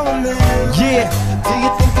now and then? Yeah, Do you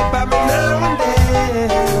think about me now and then?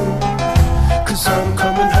 Cause I'm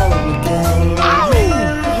coming home again.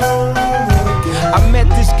 Home again. I met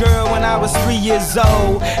this girl when I was 3 years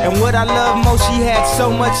old, and what I love most, she had so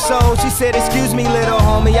much soul. She said, "Excuse me, little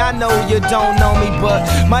homie, I know you don't know me, but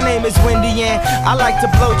my name is Wendy, and I like to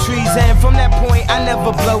blow trees, and from that point, I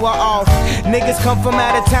never blow her off. Niggas come from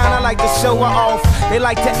out of town, I like to show her off. They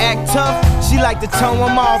like to act tough, she like to tone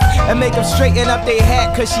them off, and make them straighten up their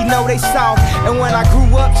hat, cause she know they soft. And when I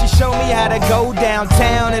grew up, she showed me how to go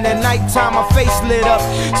downtown, and at nighttime, my face lit up,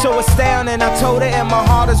 so astounding. I told her, and my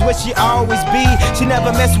heart is where she always be. She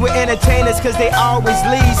never mess with entertainers, cause they always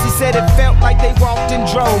leave. She said it felt like they walked and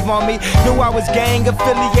drove on me. Knew I was gang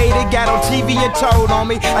affiliated, got on TV and told on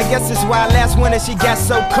me. I guess that's why last winter she got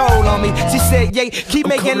so cold on me. She said, "Yeah, keep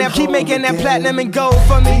making that platinum and gold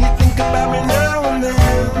for Do me." you think about me now and then?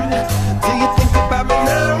 Do you think about me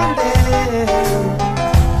now and then?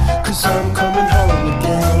 Cause I'm coming home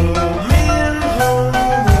again. Me and home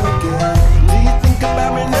again. Do you think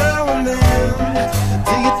about me now and then?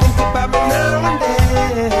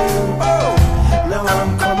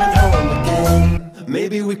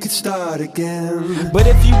 start again. But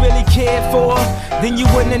if you really cared for her, then you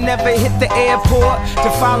wouldn't have never hit the airport to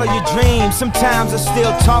follow your dreams. Sometimes I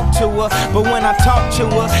still talk to her, but when I talk to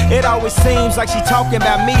her, it always seems like she talking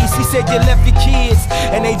about me. She said you left your kids,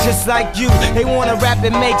 and they just like you. They wanna rap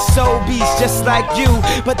and make soul beats just like you,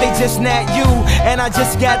 but they just not you. And I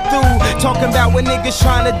just got through talking about what niggas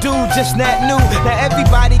trying to do, just not new. Now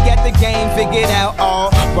everybody got the game figured out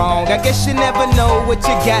all wrong. I guess you never know what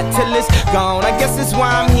you got till it's gone. I guess that's why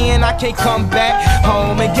I'm here and I can't come back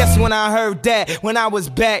home. And guess when I heard that, when I was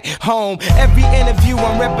back home, every interview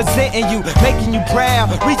I'm representing you, making you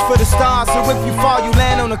proud. Reach for the stars, so if you fall, you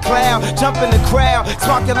land on a cloud. Jump in the crowd,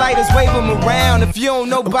 spark your lighters, wave them around. If you don't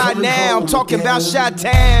know by now, I'm talking about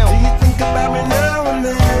Chi-Town. Do you think about me now and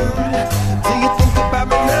then? Do you think about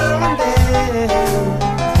me now and then?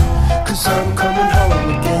 'Cause I'm coming home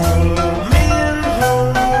again. Man,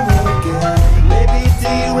 home again. Maybe do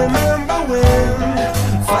you remember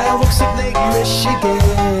when fireworks at Lake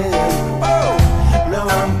Michigan? Oh, now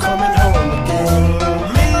I'm coming home again.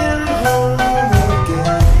 Man, home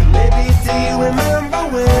again. Maybe do you remember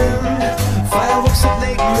when fireworks at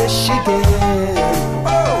Lake Michigan?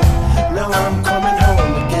 Oh, now I'm coming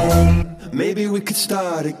home again. Maybe we could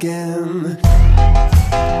start again.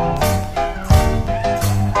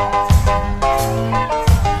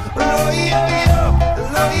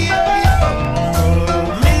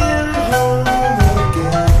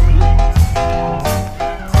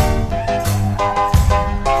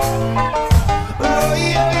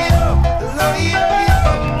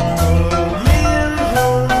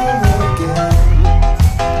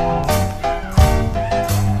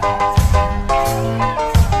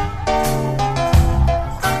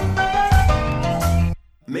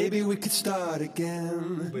 Maybe we could start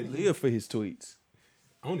again. But live for his tweets.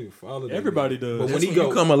 I don't even follow that. Everybody nigga. does. But That's when he When go,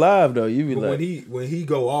 you come alive though, you be but like, when he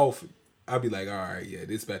go off, I'll be like, all right, yeah,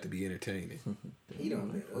 this about to be entertaining. He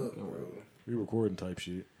don't live up, bro. We recording type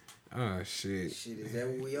shit. Ah, shit. Shit, is that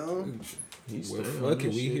what we on? Well, fuck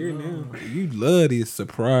it, we here now. You love this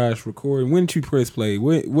surprise recording. When did you press play?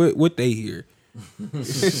 What they hear?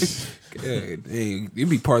 God, dang, it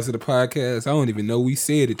be parts of the podcast. I don't even know we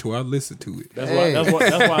said it till I listen to it.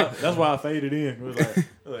 That's why I faded in. It was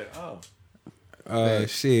like, oh,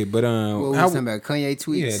 Shit, but What we was talking about? Kanye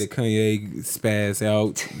tweets? yeah, the Kanye spaz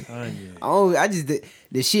out. Oh, I just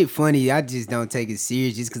the shit funny. I just don't take it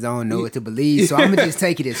serious just because I don't know what to believe. So I'm gonna just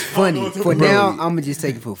take it as funny. For now, I'm gonna just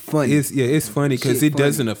take it for funny. It's funny because Shit it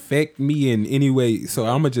doesn't affect me in any way. So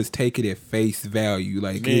I'm gonna just take it at face value.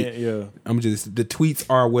 Like, I'm just the tweets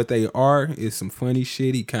are what they are. It's some funny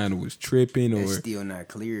shit. He kind of was tripping, That's or still not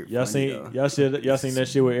clear. y'all seen that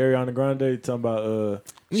shit with Ariana Grande talking about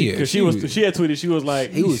yeah, because she had tweeted, she was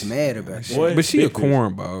like, He was mad about that. What? but she a Big fish.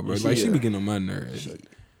 cornball, bro. Like she Yeah. be getting on my nerves.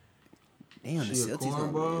 Damn, the Celtics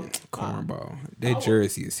cornball? Cornball. That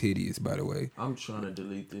jersey is hideous, by the way. I'm trying to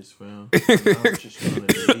delete this, fam. I'm just trying to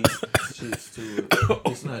delete shits to it.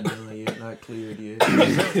 It's not done yet, not cleared yet.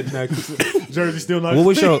 Jersey still not. What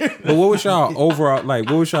was y'all overall like?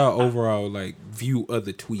 What was y'all overall like view of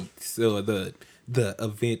the tweets or the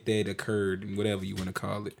event that occurred and whatever you want to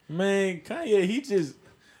call it? Man, Kanye, he just.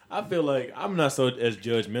 I feel like I'm not so as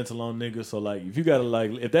judgmental on niggas. So like, if you gotta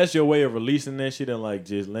like, if that's your way of releasing that shit and like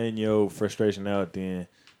just letting your frustration out, then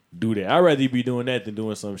do that. I'd rather you be doing that than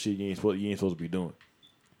doing some shit you ain't supposed to be doing.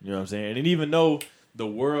 You know what I'm saying? And even though the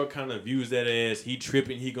world kind of views that as he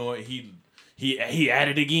tripping, he at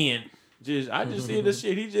it again. I just see the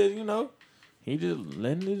shit. He just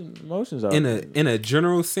letting his emotions out. In a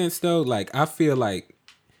general sense though, like I feel like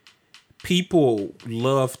people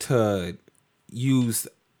love to use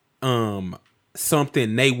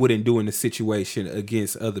something they wouldn't do in the situation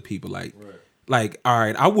against other people. Like, all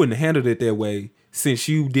right, I wouldn't have handled it that way. Since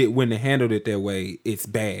you wouldn't have handled it that way, it's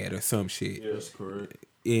bad or some shit. Yeah, that's correct.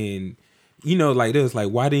 And like it was like,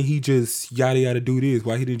 why didn't he just yada yada do this?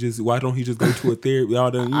 Why don't he just go to a therapy?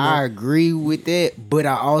 I agree with that, but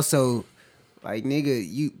I also like, nigga,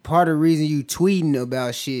 you part of the reason you tweeting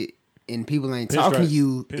about shit and people ain't talking to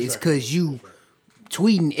you is because you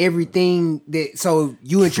tweeting everything that so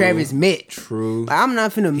you and Travis met. True. Like, I'm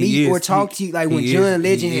not finna meet or talk to you like when John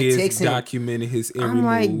Legend had texted him. Documenting his every I'm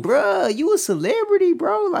like, move. bruh, you a celebrity,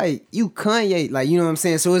 bro. Like you Kanye, like you know what I'm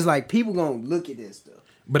saying. So it's like people gonna look at this stuff.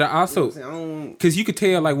 But I also, You know what I'm saying? because you could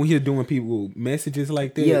tell like when he was doing people messages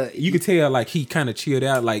like that, Yeah, you could tell like he kind of chilled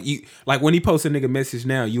out. Like when he posts a nigga message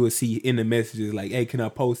now, you will see in the messages like, "Hey, can I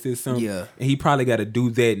post this?" Something. Yeah. And he probably got to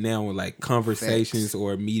do that now with like conversations Facts.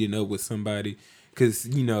 or meeting up with somebody, because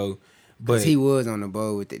But he was on the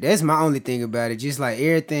boat with it. That's my only thing about it. Just like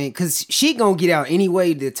everything, because shit gonna get out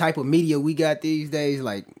anyway. The type of media we got these days,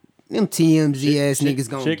 like them TMZ ass niggas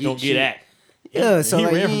gonna Chick get gonna shit. get at. Yeah, so He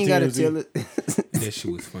like you ran from ain't gotta TMZ. tell it. That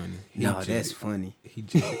shit was funny. He No, just- that's funny. He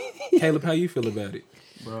just, Caleb, how you feel about it?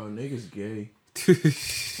 Bro, niggas gay.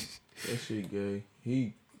 That shit gay.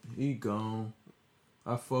 He gone.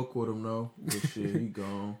 I fuck with him though. But shit, he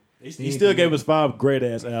gone. He still gave us 5 great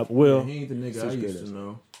ass albums. Well, he ain't the nigga I six used great to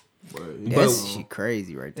know. But he That's gone. shit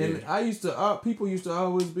crazy right there. And I used to, people used to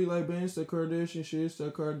always be like, man, it's that Kardashian shit, it's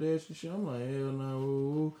that Kardashian shit. I'm like, hell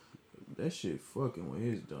no. That shit fucking with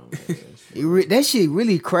his dumb ass. That shit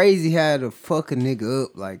really crazy how to fuck a nigga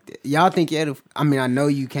up like that. Y'all think y'all? I mean, I know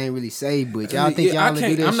you can't really say, but y'all think Yeah, y'all would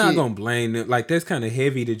do that I'm not shit? gonna blame them. Like that's kind of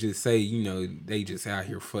heavy to just say. You know, they just out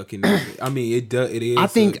here fucking. I mean, it does. It is. I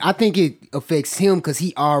think it affects him because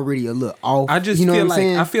he already a little off. I just you know feel what I'm like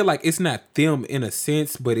saying? I feel like it's not them in a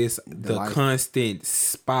sense, but it's the life. constant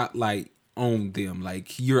spotlight on them.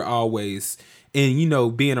 Like you're always, and you know,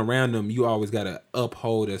 being around them, you always gotta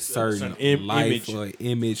uphold a certain life image. or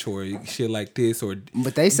image or shit like this. Or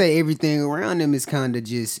But they say everything around them is kind of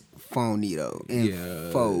just phony though and Yeah.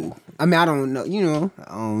 faux. I mean, I don't know. You know,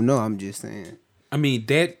 I don't know. I'm just saying. I mean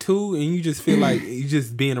that too, and you just feel like you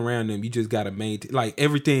just being around them, you just gotta maintain like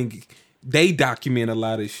everything. They document a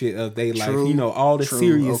lot of shit of their life. True, You know, all the true,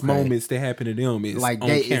 serious okay. moments that happen to them is Like on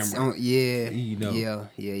they, camera. it's on, yeah, You know.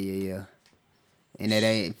 yeah. And that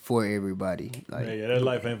ain't for everybody. Like, yeah, that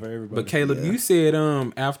life ain't for everybody. But Caleb, you said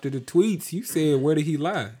after the tweets, you said where did he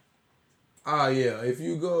lie? Ah, yeah. If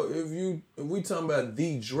we talking about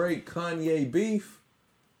the Drake Kanye beef,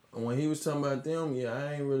 when he was talking about them, yeah,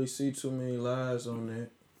 I ain't really see too many lies on that.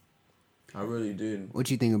 I really didn't. what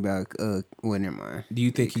you think about? Well, never mind. Do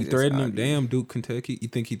you think he Because threatened him? obvious. Damn, Duke, Kentucky. You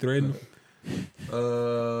think he threatened him?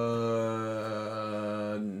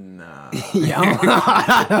 Nah. Yeah,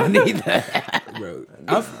 I don't need that. Bro,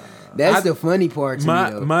 That's the funny part to me,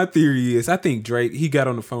 though. my theory is I think Drake, he got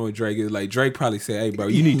on the phone with Drake. It's like Drake probably said, "Hey, bro,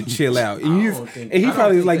 you need to chill out." And, he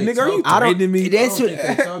probably was like, "Nigga, are you I don't- threatening me?" that's I don't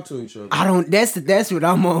think they talk to each other. I don't. That's what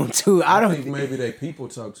I'm on too. I I don't think maybe they people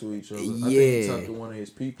talk to each other. I think Yeah. he talked to one of his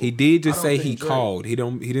people. He did just I say don't he think Drake- called. He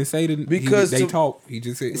didn't say that Because they to- talked. He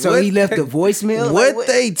just said So he left a voicemail. What Like,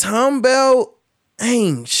 they talking about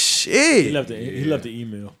ain't he shit. left the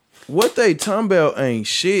email. What they talking about ain't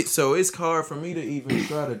shit. So it's hard for me to even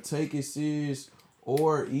try to take it serious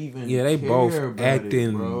or even Yeah, they care both about it,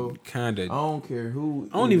 acting bro. kind I of. don't care who.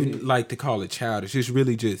 I don't it even is. like to call it childish. It's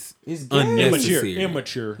really just It's gay. unnecessary.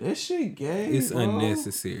 Immature. That shit gay. It's bro.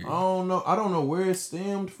 unnecessary. I don't know. I don't know where it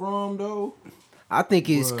stemmed from though. I think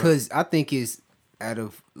it's Bruh. because I think it's out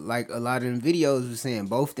of like a lot of them videos was saying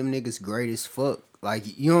both them niggas great as fuck. Like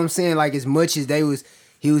you know what I'm saying? Like as much as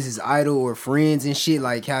he was his idol or friends and shit.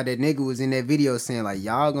 Like how that nigga was in that video saying like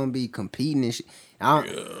y'all gonna be competing and shit. You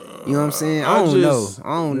know what I'm saying? I don't know.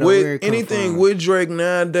 I don't know where With it come anything from. with Drake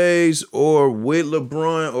nowadays, or with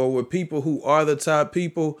LeBron, or with people who are the top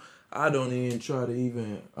people. I don't even try to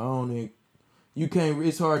even. I don't even. You can't.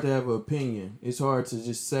 It's hard to have an opinion. It's hard to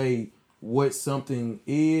just say what something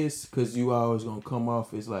is because you always gonna come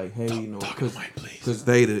off as like, hey, you know,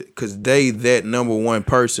 Cause they that number one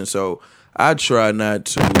person. So I try not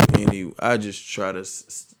to I just try to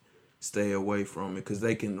stay away from it because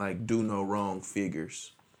they can like do no wrong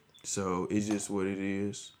figures. So it's just what it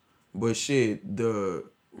is. But shit, the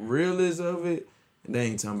realism of it, they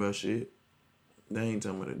ain't talking about shit. They ain't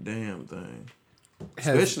talking about a damn thing.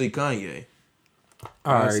 Especially Kanye.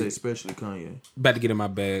 All I say right, especially Kanye. about to get in my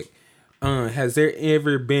bag. Has there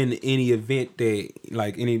ever been any event that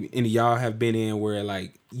like any of y'all have been in where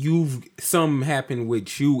like something happened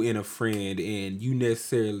with you and a friend and you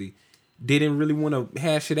necessarily didn't really want to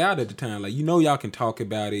hash it out at the time? Like y'all can talk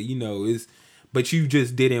about it, but you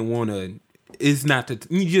just didn't want to. It's not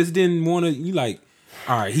you just didn't want to. You like,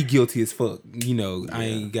 all right, he guilty as fuck. I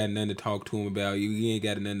ain't got nothing to talk to him about. You ain't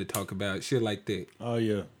got nothing to talk about. Shit like that. Oh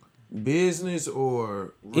yeah. Business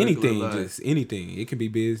or regular Anything, life? just anything. It can be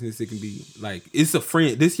business. It can be like it's a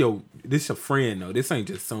friend. This your friend though. This ain't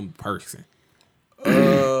just some person.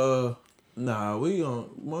 Nah,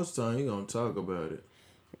 most time he gonna talk about it.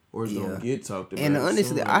 Or it's gonna get talked about. And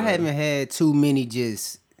honestly, I haven't had too many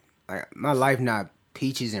just like my life not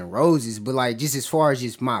peaches and roses, but like just as far as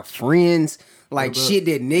just my friends, like shit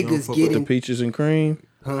that niggas With get the in. peaches and cream.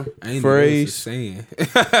 Huh? I ain't Phrase. saying.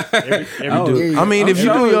 Every I mean, if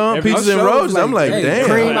you do your own every peaches and show roses, like, I'm like, hey, damn.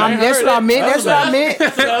 Cream. That's what I meant. That's what I meant.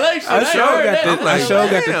 I sure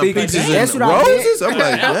got the thick peaches That's and what I meant. roses. I'm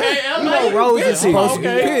like, damn. You know, roses is supposed to be.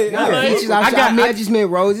 Okay. Not peaches. I just meant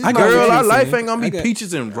roses. My Girl, bad. our life ain't gonna be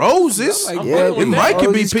peaches and roses. Like, Yeah, It might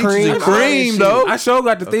could be roses, peaches cream, and all that cream shit. though. I sure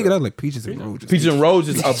got to thinking. I was like peaches and roses. Peaches and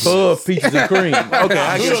roses above peaches and cream. Okay,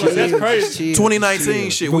 I get you. That's crazy.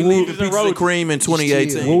 2019 shit. We leave peaches and cream in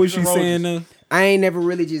 2018. What was you saying though? I ain't never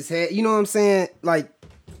really just had, you know what I'm saying? Like,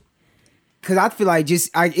 cause I feel like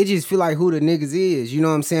it just feel like who the niggas is. You know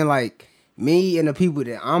what I'm saying? Like me and the people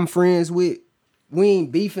that I'm friends with, we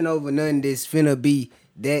ain't beefing over nothing that's finna be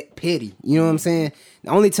that petty. You know what I'm saying?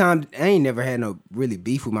 The only time I ain't never had no really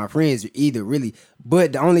beef with my friends either, really.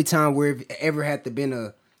 But the only time where it ever had to been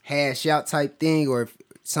a hash out type thing or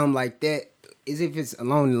something like that is if it's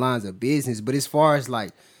along the lines of business. But as far as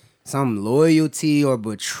like some loyalty or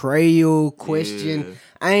betrayal question,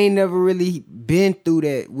 I ain't never really been through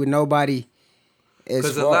that with nobody.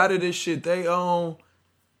 Because a lot of this shit they own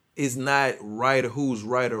is not right or who's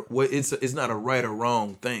right or what. It's not a right or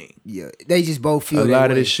wrong thing. Yeah, they just both feel A that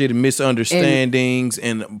lot of way. this shit misunderstandings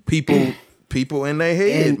and people in their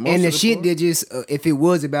head. And the shit that just if it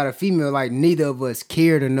was about a female, like neither of us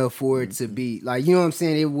cared enough for it to be like, you know what I'm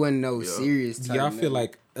saying? It wasn't no serious type. Y'all feel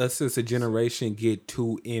like us as a generation get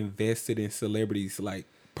too invested in celebrities like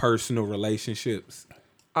personal relationships?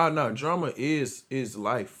 Oh no, drama is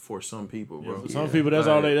life for some people, bro. For some people, that's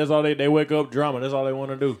all they wake up drama. That's all they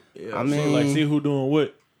want to do. Yeah, I mean, Like see who doing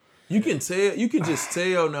what. you can just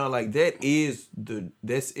tell now, like that's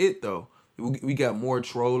it though. We got more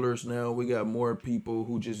trollers now. We got more people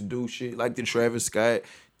who just do shit like the Travis Scott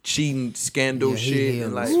cheating scandal shit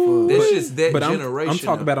and like that's just that But generation. I'm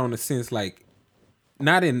talking about on the sense like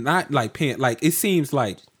not like paying, like it seems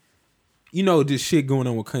like, you know, this shit going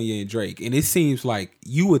on with Kanye and Drake, and it seems like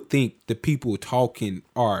you would think the people talking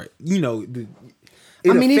are, you know,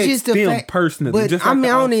 I mean, it's just the them fact, personally. But just I like mean, the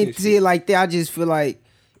I don't even Offset see it like that. I just feel like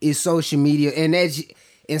it's social media, and that's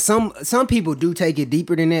and some people do take it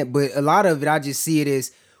deeper than that. But a lot of it, I just see it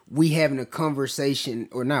as we having a conversation,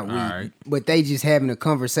 or not we, Alright. but they just having a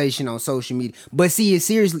conversation on social media. But see, it's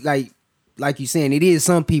seriously like you saying, it is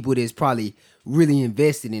some people that's probably really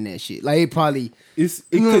invested in that shit. Like it probably It's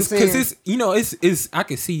you know what I'm because saying? it's, you know, it's I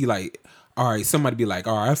can see like, all right, somebody be like,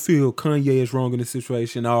 all right, I feel Kanye is wrong in this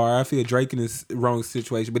situation, or I feel Drake in this wrong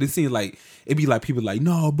situation, but it seems like it be like people like,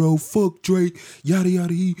 no, bro, fuck Drake, yada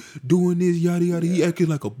yada, he doing this, yada yada, he acting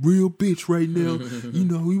like a real bitch right now, you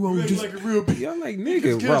know, he won't just Like a real bitch. I'm like, nigga,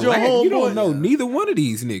 killed your relax. You don't homeboy. know neither one of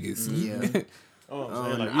these niggas. Yeah. I'm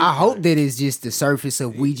saying, like, I hope that it's just the surface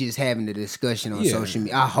of we just having the discussion on Yeah. social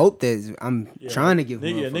media. I hope that I'm trying to give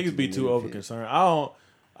niggas be too over concerned.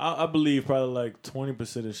 I believe probably like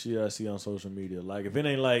 20% of shit I see on social media. Like if it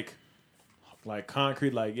ain't like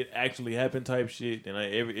concrete, like it actually happened type shit, then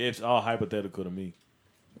it's all hypothetical to me.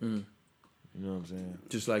 You know what I'm saying?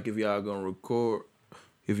 just like if y'all gonna record,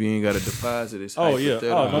 if you ain't got a deposit, it's Oh yeah.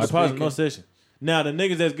 hypothetical. Oh, no deposit, Speaking. no session. Now the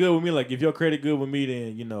niggas that's good with me, like if your credit good with me,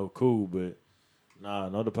 then you know, cool. But nah,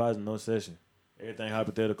 no deposit, no session. Everything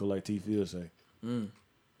hypothetical, like T Field say.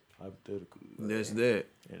 Hypothetical. That's that.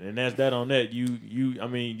 And that's that on that. You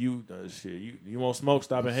shit. You want smoke?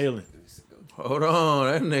 Stop inhaling. Hold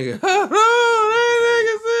on, that nigga. Hold on, that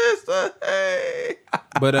nigga sister. Hey.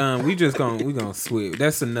 But we gonna switch.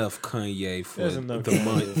 That's enough Kanye for That's enough the Kanye.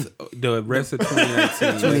 month. The rest of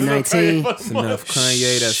 2019. 2019. That's enough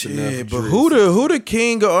Kanye. That's Shit, enough. but Drizzy. who the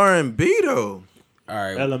king of R&B though? All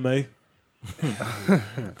right. LMA.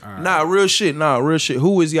 Nah, real shit.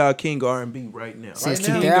 Who is y'all king of R&B right now? Since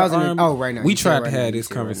Right now, 2000. Oh, right now. We You said tried right to now, have you this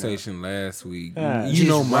said right now. conversation last week. Ah, You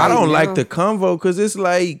know, just my I don't Right like now? the convo because it's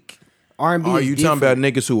like, R&B. are is you talking about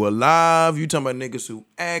different. niggas who alive? You talking about niggas who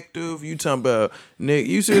active? You talking about nigga?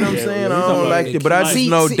 You see what I'm saying? we I talking don't about like it, but I just See-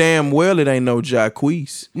 know see- damn well it ain't no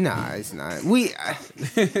Jacquees. Nah, it's not.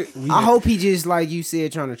 I hope he just like you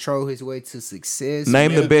said, trying to troll his way to success.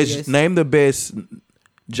 Name the Maybe best. that's- Name the best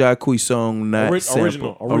Jacquees song not Original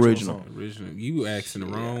sample. Original. song. original. You asking the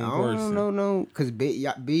wrong I person. don't know, because B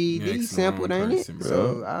asking D the sampled, wrong ain't it? person, bro.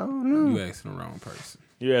 So I don't know. You asking the wrong person.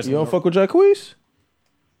 You You don't fuck with Jacquees?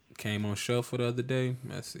 Came on shuffle the other day.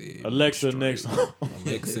 That's it. Alexa Straight. next.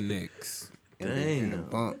 Alexa next. Damn.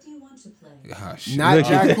 Bump. What do you want to play? Ah, shit. Not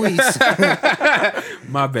Jacquees.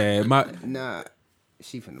 My bad. Nah,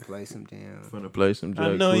 she finna play some damn. Gonna play some I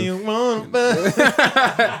know Jacquees. you want,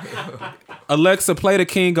 but Alexa, play the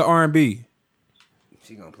king of R&B.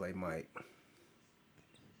 She gonna play Mike.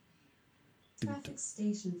 Traffic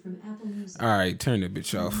station from Apple Music. All right, turn that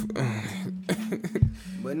bitch off.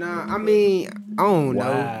 But nah, I mean, I don't know.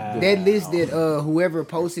 That list that whoever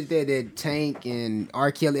posted that Tank and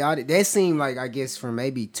R. Kelly audit, that seemed like, I guess, from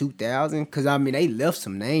maybe 2000. Cause I mean, they left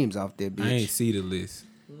some names off that bitch. I ain't see the list.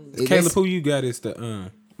 It- Caleb, who you got is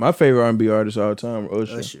the My favorite R&B artist of all time,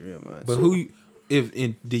 Usher. Usher, yeah, man. but who if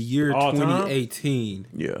in the year All time? 2018,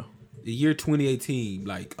 Yeah. the year 2018,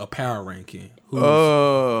 like a power ranking.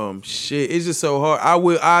 Who's Shit, it's just so hard.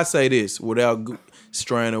 I say this without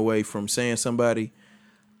straying away from saying somebody.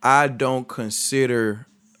 I don't consider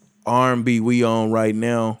R&B we on right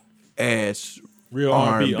now as Real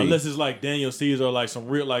R&B. R&B. Unless it's like Daniel Caesar or like some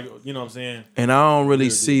real, like, you know what I'm saying? and I don't really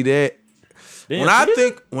see that. Daniel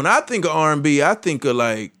When I think of R&B, I think of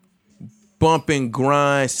like bumping,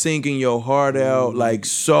 grind, singing your heart out, like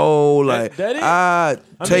soul, like that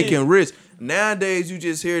is- taking risks. Nowadays, you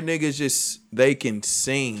just hear niggas they can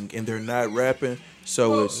sing and they're not rapping,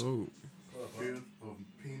 so it's.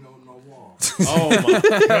 Oh my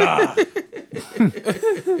God.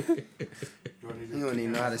 He don't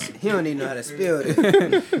even know how to. He don't even know how to spell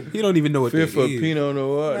it. he don't even know what that Fifth of is. Pinot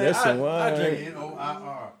Noir. Man, That's some I wine. drink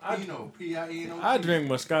N-O-I-R. Pino, P-I-N-O. I drink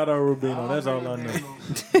Moscato Rubino. That's all I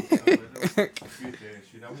know.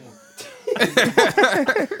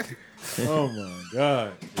 Oh my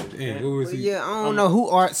God. Damn, what was But he? yeah, I don't know who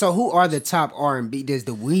are the top R&B. Does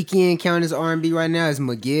The Weeknd count as R&B right now? Is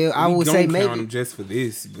Miguel? I We would gonna say count maybe. him just for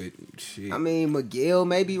this, but shit. I mean, Miguel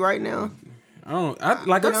maybe right now. Like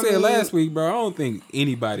But I I said mean- last week, bro. I don't think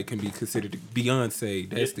anybody can be considered Beyonce.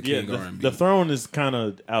 That's the king of R&B. The throne is kind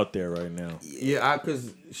of out there right now. Yeah,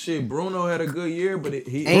 cause shit, Bruno had a good year, but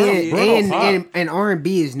And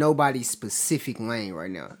R&B is nobody's specific lane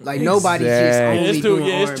right now. Like nobody's just only It's too, doing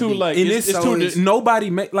yeah, it's too R&B. like and it's it's too. too nobody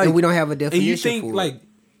make like And we don't have a and you definition think for like it.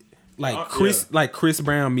 Chris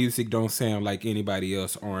Brown music don't sound like anybody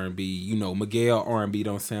else R&B. You know, Miguel R&B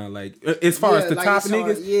don't sound like as far as the like top it's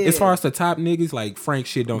hard, niggas. yeah. As far as the top niggas, like Frank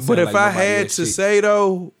shit don't sound But if like I nobody had else to shit. say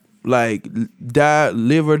though, like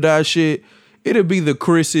live or die shit, it'd be the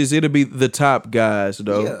Chris's, it'd be the top guys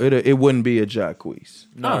though. Yeah. It wouldn't be a Jacquees.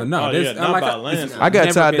 no, yeah, that's not like by Lance. I got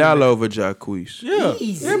never Ty been- Dolla over Jacquees. Yeah,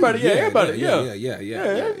 Easy. everybody, yeah.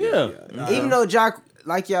 Even though Jock,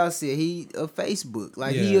 like y'all said, he a Facebook.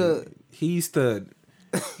 Like he's the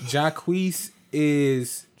Jacquees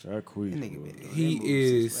is Jacquees. he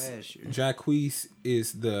is Jacquees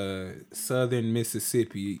is the Southern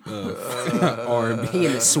Mississippi of R&B. He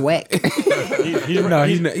in the swag. No,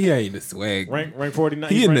 he ain't the swag. Rank 49.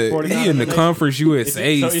 He in the Conference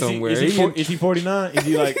USA So somewhere. Is he 49? Is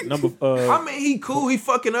he like number? I mean, he cool. He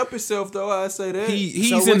fucking up himself though. I say that. He's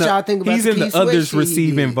So in what the y'all think about he's the in the Keith Sweat others shit he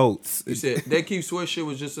receiving did? votes. You said that Keith Sweat shit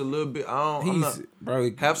was just a little bit. I'm not.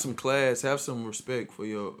 Bro. Have some class. Have some respect for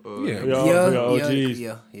your. Yeah. Y'all OGs.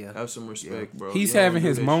 yeah. Have some respect, bro. He's You don't having do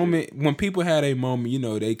his that moment. shit. When people had a moment, you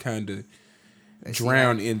know, they kind of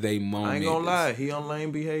drown in their moment. I ain't gonna lie. He on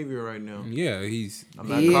lame behavior right now. Yeah, he's. I'm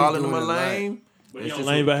not He is calling him doing a a lot. lame. But That's he on just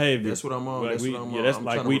lame what- behavior. That's what I'm on. Like That's we- what I'm yeah, on. that's I'm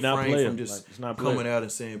like trying we to not refrain playing. from just Like, it's not coming playing. out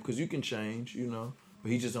and saying because you can change, you know.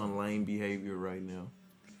 But he's just on lame behavior right now.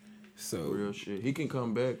 So Real shit. He can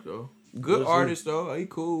come back though. Good We'll see. artist though. He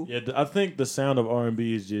cool. Yeah, I think the sound of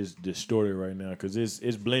R&B is just distorted right now because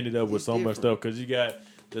it's blended up with so much stuff. Because you got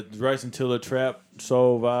the Bryson Tiller trap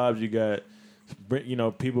soul vibes. You got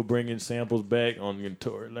people bringing samples back on your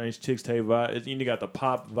Tory Lanez Chicks Tape vibe. And you got the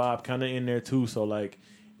pop vibe kind of in there too. So like,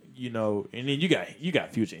 and then you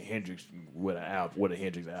got Future and Hendrix with a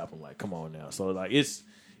Hendrix album. Like, come on now. So like, it's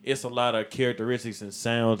a lot of characteristics and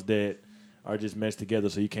sounds that are just meshed together.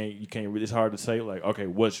 So you can't. It's hard to say like, okay,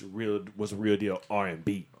 what's real deal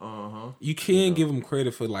R&B. you can give him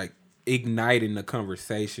credit for like igniting the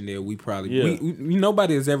conversation that we probably Yeah. we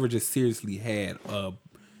nobody has ever just seriously had a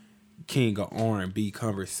king of R&B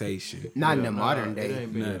conversation. Not in the modern It day.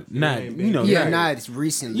 ain't been. Not ain't you know. Yeah, not, not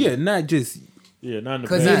recently. yeah, not just Yeah, not in the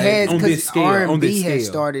Because bad. it has, on this because scale, on R&B this has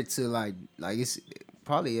scale. started to like it's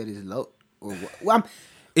probably at its low. Well, well,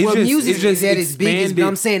 It's just- music it's just is at its biggest, but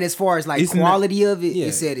I'm expanded. saying as far as like It's not- quality of it, yeah.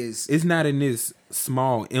 it's at its. it's not in this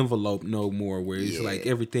small envelope no more where it's Yeah. like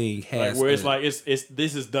everything has Like where it's a- like it's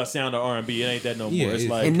this is the sound of R&B. It ain't that no Yeah, more. It's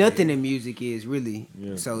it's- like And nothing in music is really.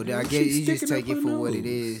 Yeah. So I She's guess you just sticking take up it her for what it nose.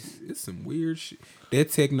 is. It's some weird shit. That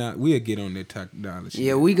technology, we'll get on that technology.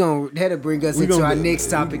 Yeah, that'll bring us We into gonna our do- next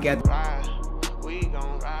topic.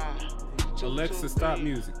 Alexa, stop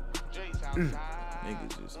music.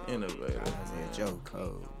 Niggas just innovative. Joe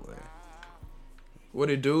Cole, boy. What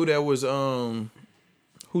it do? That was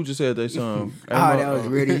who just had that song? Oh, that was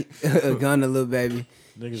really a gun, a little baby.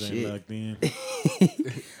 niggas Shit. ain't locked in.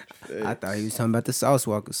 I thought he was talking about the Sauce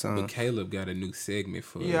Walker song. But Caleb got a new segment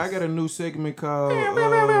for us. Yeah, I got a new segment called.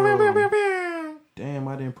 Damn,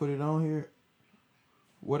 I didn't put it on here.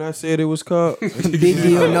 What I said it was called? Big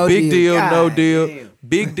deal, no Big deal. deal, no God deal. damn.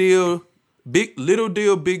 Big deal, little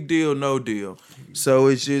deal, big deal, no deal. So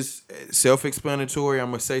it's just self-explanatory. I'm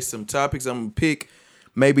gonna say some topics. I'm gonna pick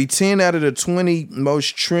maybe 10 out of the 20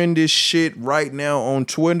 most trendy shit right now on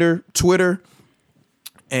Twitter.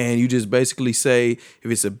 And you just basically say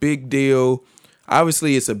if it's a big deal.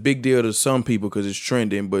 Obviously, it's a big deal to some people because it's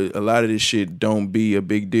trending, but a lot of this shit don't be a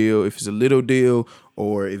big deal if it's a little deal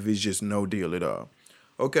or if it's just no deal at all.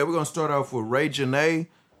 Okay, we're gonna start off with Ray Janae.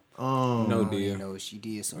 No deal. No, she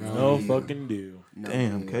did something. No fucking deal.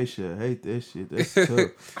 Damn, Keisha, I hate that shit. That's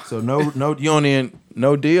tough. So no, you don't even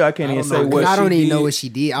no deal. I can't even say what. I don't she even did. know what she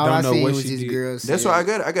did. All Don't I know seen what was she this did. girl. That's why I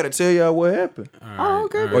got to tell y'all what happened. Oh,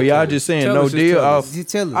 okay. Or y'all just saying Tell no us, just deal tell off. us. Just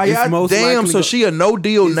tell Oh, her. y'all, most damn, likely so go- she a no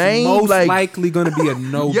deal It's name? most Like likely gonna be a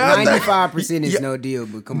no. Y'all- 95% is no deal,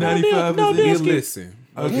 but come on. 95 No is deal. it? Listen,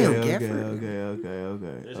 Okay, Damn, okay, Gafford.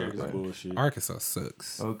 That shit is okay. bullshit. Arkansas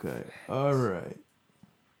sucks. Okay. All right.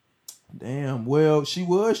 Damn. Well, she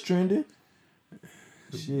was trending.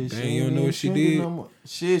 Shit, Damn, she you don't ain't know what she trending did? no more.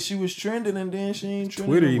 Shit, she was trending and then she ain't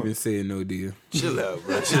trending. Twitter no more. even said no deal. Chill out,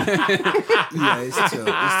 bro. Yeah, it's tough.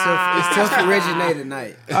 It's tough for Reginae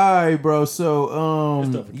tonight. All right, bro. So,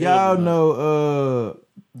 It's tough for y'all Caleb, know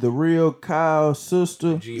the real Kyle's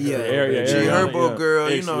sister, Yeah, Area, G area, Herbo yeah. girl.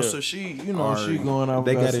 You Ex, know, yeah. so she going off.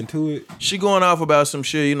 They about got some- into it. She going off about some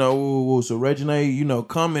shit, you know. Woo. So Reginae,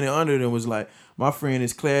 commenting under it and was like, "My friend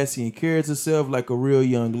is classy and carries herself like a real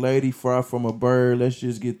young lady, far from a bird. Let's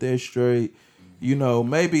just get that straight."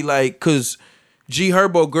 Maybe like, cause G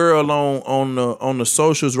Herbo girl on the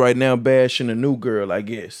socials right now bashing a new girl. I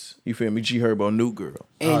guess you feel me. G Herbo new girl.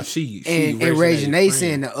 And, she and Reginae's Reginae friend.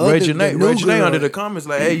 saying the other Reginae, the new Reginae girl, under the comments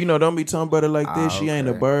like, "Hey, don't be talking about her like this. She ain't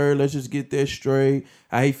a okay. bird. Let's just get that straight.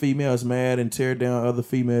 I hate females mad and tear down other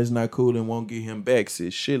females not cool and won't get him back,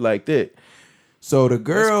 sis. Shit like that." So the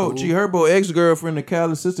girl, cool. G Herbo ex-girlfriend, the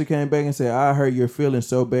Kyle's sister, came back and said, "I hurt your feelings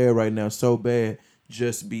so bad right now, so bad.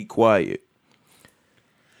 Just be quiet."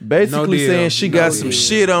 Basically deal. saying she No got deal. some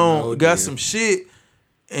shit on, No got deal. some shit,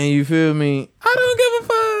 and you feel me? I don't give a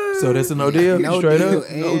fuck. So that's a no deal? no Straight deal. up?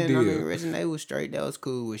 And, No I mean, deal. Reginae was straight. That was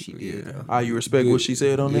cool what she did. Though. Ah, you respect what she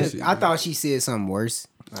said on that? I thought she said something worse.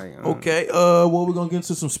 Like, Okay, well, we're gonna get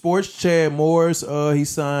into some sports. Chad Morris, he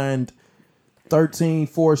signed 13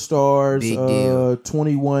 4-stars, Big deal.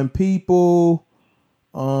 21 people.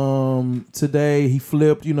 Today he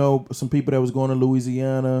flipped, some people that was going to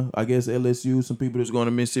Louisiana, I guess LSU, some people that's going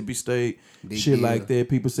to Mississippi State, Big shit deal. like that.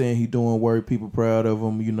 People saying he doing work, people proud of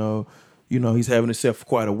him, he's having himself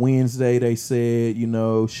quite a Wednesday, they said,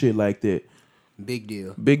 shit like that. Big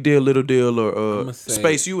deal. Big deal, little deal, or I'ma say-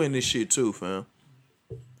 Space, you in this shit too, fam.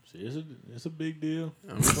 It's a big deal.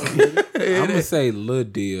 I'm gonna say little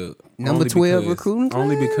deal. Number only 12 because- recruiting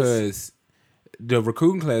Only class? because the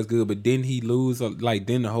recruiting class good, but didn't he lose?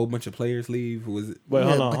 Didn't a whole bunch of players leave? Was it? Wait, Yeah,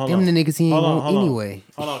 hold on, but hold them on. the niggas he ain't Hold on, want hold on. anyway.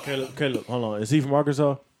 Hold on, Caleb, hold on. Is he from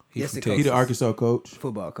Arkansas? He Yes, from the coach. He the Texas. Arkansas coach.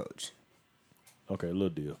 Football coach. Okay, little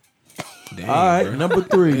deal. Damn, All right, bro. number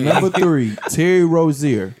three, Terry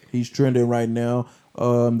Rozier. He's trending right now.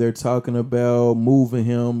 They're talking about moving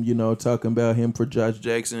him, talking about him for Josh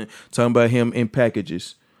Jackson, talking about him in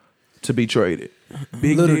packages to be traded.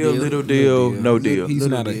 Big Little deal, deal. little deal, no deal. He's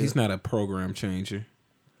Little not a deal. he's not a program changer.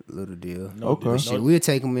 Little deal. No Okay. deal. Shit, No, we'll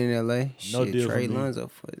take him in LA. No Shit, deal for trade me. Lonzo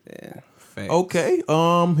for that. Facts. Okay,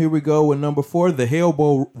 here we go with number 4. The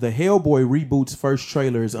Hellboy reboot's first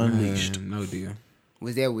trailer is unleashed. No deal.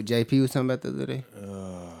 Was that what JP was talking about the other day?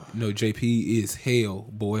 No, JP is hell,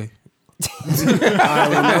 boy.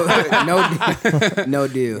 No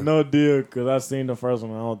deal. no deal, because I seen the first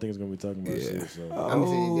one. I don't think it's gonna be talking about shit. So I'm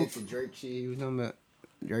saying that's the Drake shit he was talking about.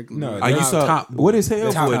 Drake. No, Are you Top saw Boy. what is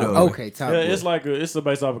Hellboy Top, though? okay, top. yeah, boy. it's like it's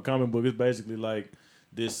based off a comic book. It's basically like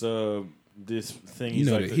this this thing. He's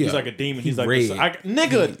know like that he's he- like a demon. he He's like red.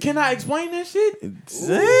 nigga. Can I explain that shit? Damn,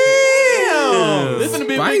 This gonna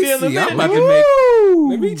be a big deal in a Spicy. I'm minute. about nigga. to make.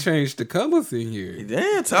 Let me change the colors in here.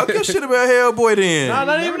 Damn, talk your shit about Hellboy then. Nah,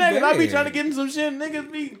 not even that. 'Cause I be bad. trying to get in some shit.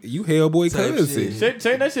 Niggas be You Hellboy Type cousin. shit.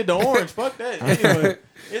 change that shit to orange. Fuck that. Anyway,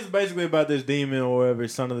 it's basically about this demon or whatever,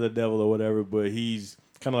 son of the devil or whatever. But he's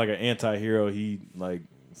kind of like an anti-hero. He like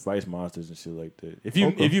fights monsters and shit like that. If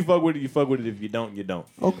you fuck with it, you fuck with it. If you don't, you don't.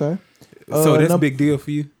 Okay. So that's a number big deal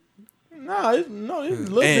for you. Nah, it's a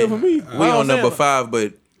little And deal for me. we on number 5,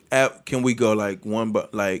 but can we go like one?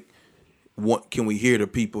 But like, one, can we hear the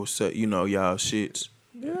people say, y'all shits,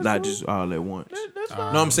 not just all at once? That's No,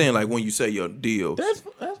 fine. I'm saying like when you say your deal. That's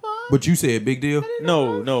fine. But you said big deal,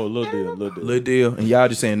 No, little deal. little deal, and y'all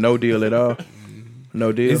just saying no deal at all.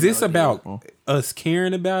 No deal. Is this about us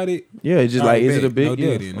caring about it? Yeah, it's just like, is it a big No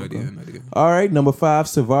deal? deal? No deal. No deal. All right, number 5,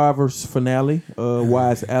 Survivor's finale.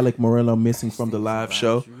 Why is Alec Morello missing from the live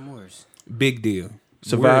show? Big deal.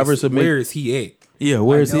 Survivors Where is he at? Yeah,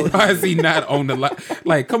 where is he? Why is he not on the live?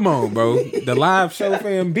 Like, come on, bro. The live show,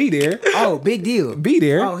 fam, be there. Oh, big deal. Be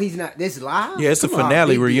there. Oh, he's not. This live. Yeah, it's a Come on,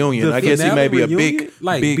 finale big deal. reunion. The I guess he finale may be a reunion? big,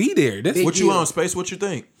 Like, big. be there. That's What you deal. on, Space? What you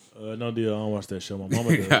think? No deal. I don't watch that show. My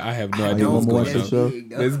mama does. I have no I idea don't what's going watch the on. show. Big,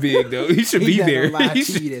 though. That's big though. He should be He not there. on live He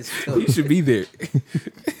TV, should, that's tough. he should be there.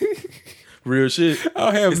 Real shit.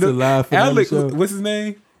 I'll have It's the live finale Alec. show. What's his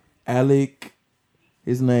name? Alec.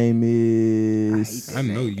 His name is I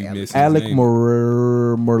know you missed Alec his name.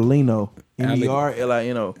 Morlino. Alec-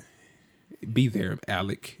 Merlino. Be there,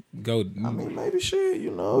 Alec. Go. I mean, maybe shit,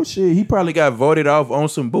 shit. He probably got voted off on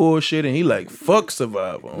some bullshit, and he like fuck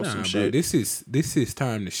Survivor on some bro, shit. this is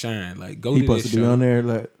time to shine. Like, go He to supposed this to be show. on there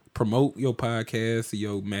like. Promote your podcast or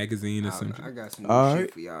your magazine or something. I got some All more right.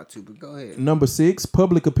 shit for y'all too, but go ahead. Number 6,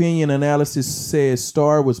 public opinion analysis says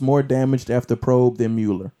Starr was more damaged after probe than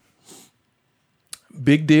Mueller.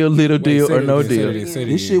 Big deal, little deal, say or it no again, say deal. it again, say it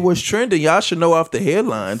This again. shit was trending. Y'all should know off the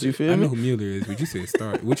headlines. You feel I know me? who Mueller is, but you said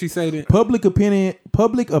start. What you say then? Public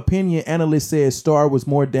opinion analyst says Starr was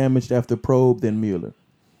more damaged after probe than Mueller.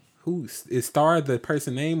 Who is Star the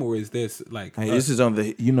person name or is this like? Hey, this is on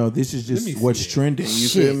the. This is Let me just see what's that. trending. You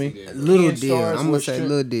Shit. feel me? Little Ian deal. Starr's I'm gonna what's say trend-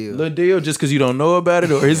 little deal. Little deal, just because you don't know about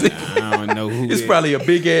it, or is it? I don't know who. It's that- probably a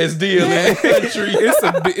big ass deal in the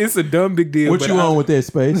country. it's a dumb big deal. What but you on with that,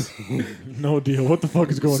 Space? No deal. What the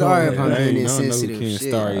fuck is going Sorry on? if I'm I being don't know who insensitive. Ken Shit.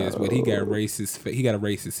 Starr is, but he got racist. He got a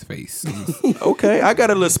racist face. Okay, I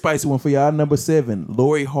got a little spicy one for y'all. Number 7,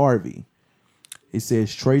 Lori Harvey. It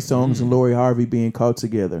says Trey Songz and Lori Harvey being caught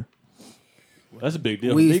together. That's a big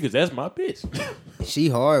deal We- for me because that's my bitch. She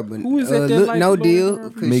hard, but Who is that that look, like no Lori deal.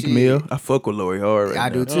 Harvey? 'cause Meek she- Mill. I fuck with Lori Harvey. I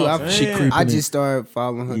do too. Oh, I, man. She creeping I in. just started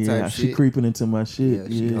following her Yeah, type she shit. creeping into my shit.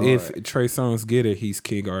 Yeah, she Yeah. hard. If Trey Songz get it, he's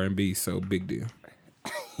king R&B. So big deal.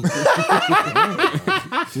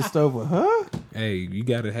 Just over, huh? Hey, you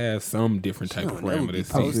got to have some different type of don't never be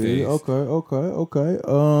parameters these days. Okay.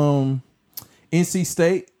 NC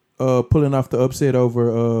State pulling off the upset over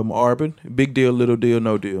Auburn. Big deal, little deal,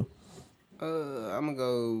 no deal. I'm gonna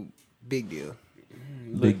go big deal.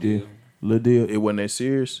 Big deal. Little deal. It wasn't that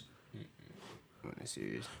serious. I'm not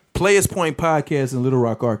serious. Players Point Podcast in Little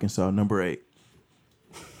Rock, Arkansas, number 8.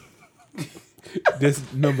 This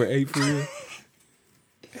number 8 for you.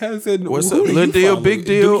 How's that? What's who up? do Little you deal, follow? big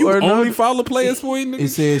deal, Do you or only no? follow Players Point? It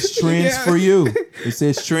says trends Yeah. for you. It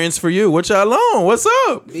says trends for you. What y'all on? What's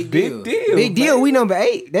up? Big deal, Big deal. We number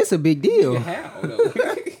 8. That's a big deal. How though?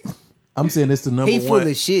 I'm saying this the number He 1. full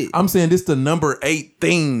of shit. I'm saying this the number 8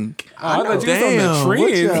 thing. I thought you was Damn, on what the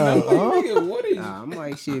trends. y'all, Nigga, what is Nah, I'm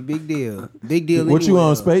like shit. Big deal. Big deal. What you anyway, on,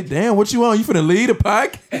 though. Spade? Damn, what you on? You finna lead a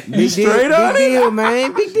podcast? You Big straight deal, on big it? deal,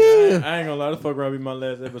 man. Big deal. I ain't gonna lie, this fuck around be my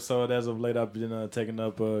last episode. As of late, I've been taking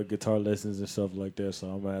up guitar lessons and stuff like that. So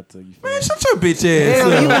I'm gonna have to. You feel Man, me? shut your bitch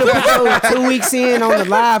Damn, ass you up. would have put 2 weeks in on the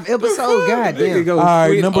live episode. God damn. Go All right,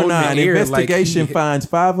 quit number on the 9. air Investigation like he- finds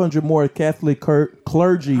 500 more Catholic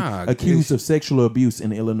clergy Ah, accused good. of sexual abuse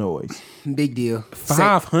in Illinois. Big deal.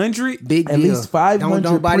 500. Big At deal. least 500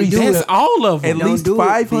 Don't nobody priests. do That's it. all of them. At Don't least do it. Big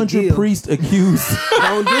 500 deal. priests accused.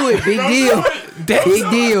 Don't do it. Big deal. Big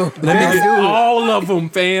deal. That's Don't do it. all of them,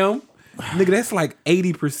 fam. Nigga, that's like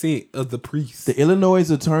 80% of the priests. The Illinois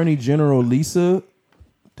Attorney General Lisa,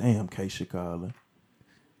 damn, Keisha Carlin.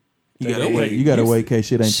 You gotta They- wait. You gotta wait, K.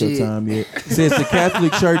 Shit ain't your Shit. time yet. Says the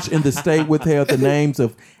Catholic Church in the state withheld the names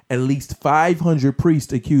of at least 500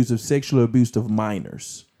 priests accused of sexual abuse of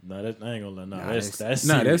minors. Nah, that, I ain't gonna lie. Nah, that's- that's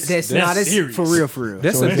nah, serious. That's serious. for real, for real.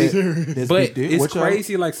 That's So a that's- bit. that's But big deal. it's What y'all-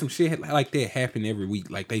 crazy, like some shit like that happen every week.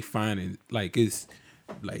 Like they find it, like it's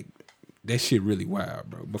like that shit really wild,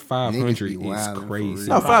 bro. But 500 be is wildin' for crazy. real.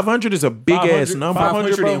 No, 500 is a big ass 500 number.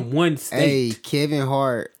 500 500 in one state. Hey, Kevin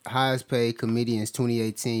Hart, highest paid comedians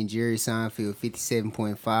 2018. Jerry Seinfeld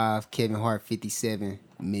 57.5. Kevin Hart 57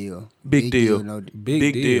 mil. Big deal. No,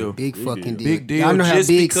 Big deal. big fucking deal. Big deal. Y'all know how Just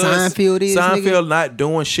big because Seinfeld is, Seinfeld nigga? not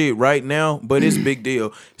doing shit right now, but it's big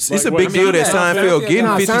deal. It's a Like, big what- deal I mean, that yeah, Seinfeld yeah, getting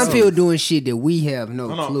Nah, 50. Seinfeld doing shit that we have no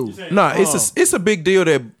Hold on. clue. You saying- No, hold on. it's a big deal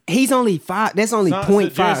that He's only 5. That's only Jerry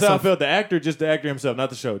 0.5. So, Seinfeld, the actor, just the actor himself, not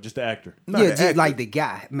the show, just the actor. the yeah, just actor. like the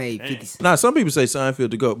guy made 50. Nah, some people say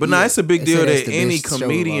Seinfeld to go, but nah, Yeah, it's a big they say deal that's that the any best show of all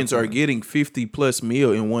comedians are time. getting 50 plus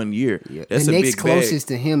mil in 1 year. Yeah. That's The a next big closest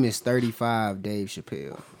to him is 35, Dave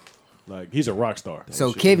Chappelle. Like he's a rock star.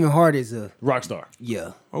 So Kevin Hart is a Rock star. yeah.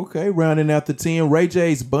 bag. Okay, rounding out the 10, Ray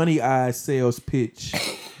J's Bunny Eyes sales pitch.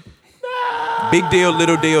 Big deal,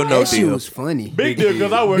 little deal, no That shit deal. was funny. Big deal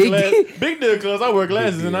because I wear Big glasses. deal. Big deal because I wear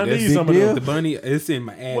glasses and I That's need big some of deal. them. The bunny, it's in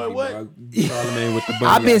my ass. What? Charlamagne with the bunny.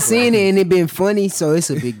 I've been out seeing there. it and it been funny, so it's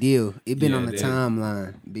a big deal. It been Yeah, on the it is.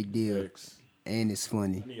 timeline. Big deal. Facts. And it's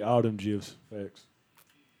funny. I need all them gifs. Facts.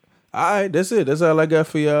 All right, that's it. That's all I got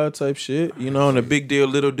for y'all type shit. You know, on the big deal,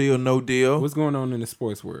 little deal, no deal. What's going on in the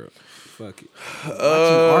sports world? Fuck it.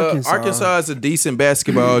 Arkansas is a decent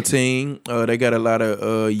basketball team. They got a lot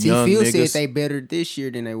of T. young Phil niggas. said they better this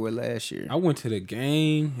year than they were last year. I went to the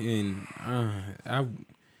game and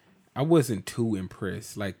I wasn't too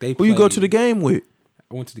impressed. Like they. Who you go played- to the game with?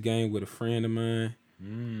 I went to the game with a friend of mine.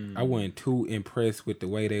 I wasn't too impressed with the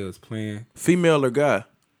way they was playing. Female or guy?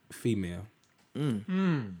 Female.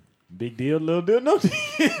 Big deal, little deal, no deal.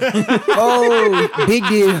 Oh, big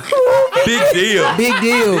deal. Big deal. Big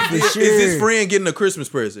deal for sure. Is this friend getting a Christmas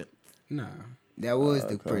present? Nah. That was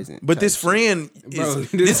the present. But this friend Bro,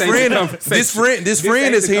 is this ain't the conversation. this friend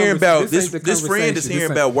ain't is the hearing convers- about this this ain't the this friend is conversation. hearing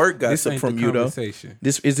This about ain't- work this gossip ain't from the you though. conversation.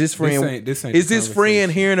 This is this friend This ain't is the this friend conversation.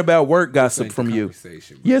 hearing about work This gossip ain't from the you?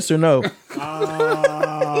 conversation, bro. Yes or no?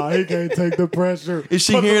 He can't take the pressure. Is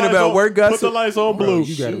she Put the hearing lights about on- work Put the gossip? lights on blue.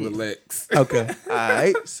 You gotta relax. Okay. All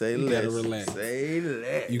right. Say You gotta less. relax. Say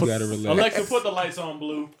less. You gotta relax. Alexa, put the lights on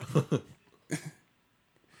blue.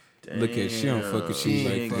 Look at she don't fuck with She you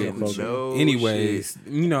ain't like getting that. no Anyways,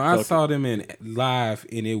 you know, I Fuck saw them in live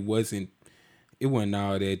and it wasn't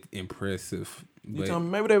all that impressive. You But telling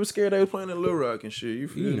me maybe they were scared they was playing in Little Rock and shit. You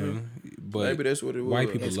feel you me? know, but Maybe that's what it was. white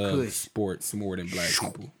people That's love kush. sports more than black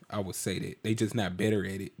people. I would say that they just not better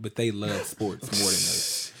at it, but they love sports more than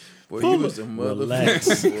us. Boy, you was a Relax.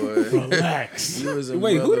 motherfucker, boy. Relax. You was a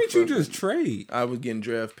Wait, who did you motherfucker. just trade? I was getting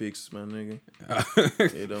draft picks, my nigga.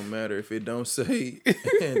 It don't matter if it don't say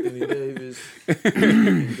Anthony Davis. You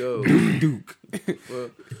can go. Duke.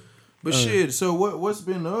 But shit, so what's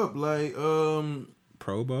been up? Like,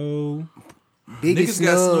 Pro Bowl. Biggest niggas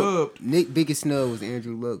got snub. snubbed. Biggest snub was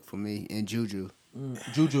Andrew Luck for me and Juju.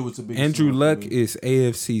 Juju was a big Andrew snub for Luck me. is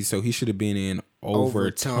AFC, so he should have been in over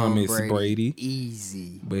Tom Thomas Brady.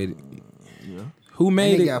 Easy. But who And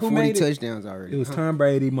made they it? got Who 40 made it? touchdowns already. It was Tom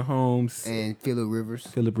Brady, Mahomes, And Phillip Rivers.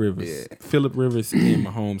 Phillip Rivers. Yeah. Phillip Rivers and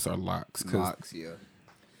Mahomes are locks. 'cause Locks, yeah.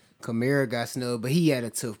 Kamara got snubbed, but he had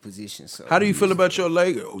a tough position. So How do you feel about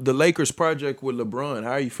the Lakers project with LeBron?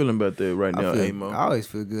 How are you feeling about that right now, Amo? I always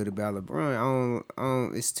feel good about LeBron. I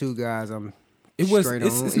don't. It's two guys. It was. straight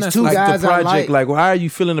It's, on. it's not two like guys the project, I like. how are you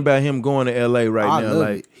feeling about him going to LA right I now? love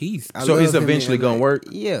Like, it. he's. I so love it's him in eventually LA. gonna work?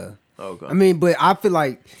 Yeah. Okay. I mean, but I feel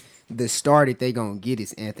like the star that they gonna get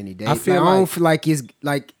is Anthony Davis. I feel I don't like- feel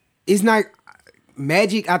like it's not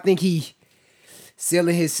Magic. I think he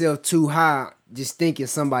selling himself too high, just thinking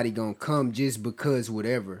somebody gonna come just because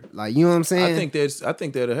whatever. Like, you know what I'm saying? I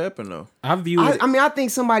think that'll happen though. I view it. I mean, I think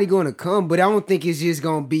somebody gonna come, but I don't think it's just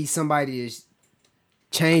gonna be somebody that's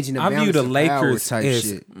changing the I balance view the of power Lakers type as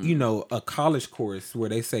shit. a college course where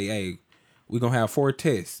they say, "Hey, we're gonna have 4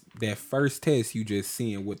 tests. That first test, you just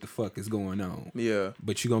seeing what the fuck is going on. Yeah.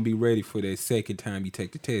 But you're gonna be ready for that second time you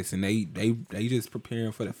take the test, and they just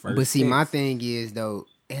preparing for the first. But see, test. my thing is though,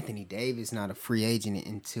 Anthony Davis not a free agent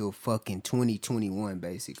until fucking 2021,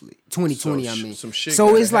 basically 2020. So, I mean, some shit so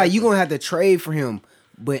gotta it's like you happen. gonna have to trade for him,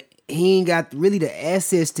 but he ain't got really the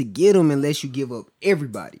assets to get him unless you give up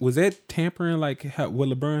everybody. Was that tampering like what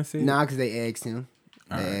LeBron said? Nah, because they asked him.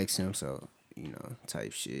 They Alright. asked him, so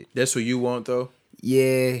type shit. That's what you want though.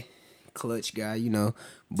 Yeah, clutch guy,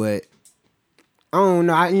 but I don't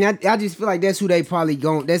know. I just feel like that's who they probably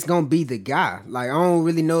that's gonna be the guy. Like, I don't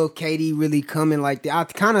really know if KD really coming like that. I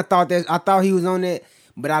kind of thought I thought he was on that,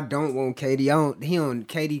 but I don't want KD.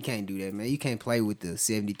 KD can't do that, man. You can't play with the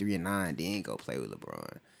 73-9, then go play with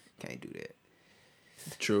LeBron. Can't do that.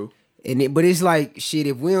 True. But it's like, shit,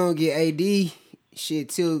 if we don't get AD, shit,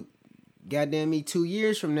 till goddamn me 2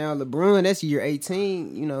 years from now, LeBron, that's year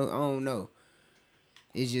 18, I don't know.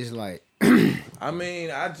 It's just like, I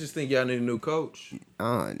mean, I just think y'all need a new coach.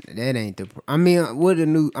 that ain't the. I mean, I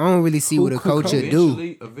don't really see what a coach should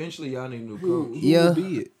do. Eventually, y'all need a new coach. Yeah,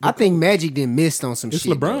 be it? I think Magic done missed on some It's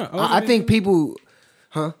shit. LeBron. though. I think people,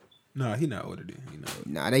 No, he not older than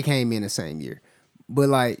nah, they came in the same year, but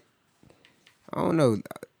like, I don't know.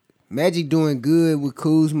 Magic doing good with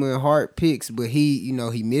Kuzma and Hart picks, but he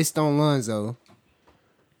missed on Lonzo.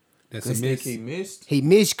 That's a miss. He missed. He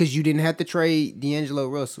missed because you didn't have to trade D'Angelo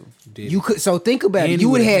Russell. Did You could. So think about And it. he You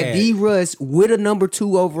would would've have had- D Russ with a number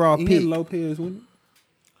 2 overall He pick, had Lopez, wasn't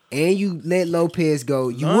and you let Lopez go.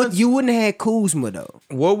 You Lonzo- wouldn't have had Kuzma though.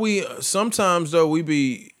 What we sometimes though we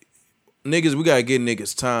be niggas. We gotta get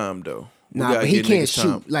niggas time though. We Nah, gotta but he get can't niggas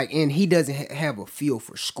time. shoot. Like, and he doesn't have a feel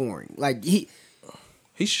for scoring. Like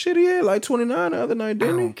He had like 29 the other night, I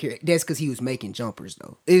didn't he? don't care. That's because he was making jumpers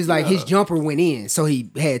though. It was like his jumper went in, so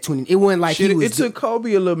he had 20. It wasn't like Shit, he was. it took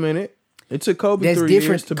Kobe a little minute. It took Kobe That's 3 different.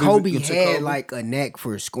 years to Kobe be to had Kobe. like a knack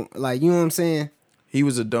for scoring. Like, you know what I'm saying? He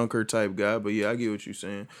was a dunker type guy, but yeah, I get what you're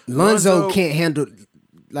saying. Lonzo can't handle.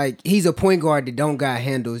 Like, he's a point guard that don't got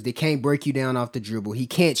handles. That can't break you down off the dribble. He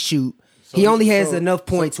can't shoot. He only has enough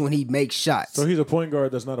points when he makes shots. So he's a point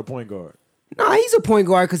guard that's not a point guard. Nah, he's a point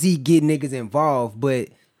guard because he get niggas involved, but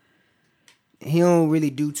he don't really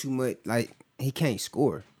do too much. Like, he can't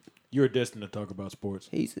score. You're destined to talk about sports.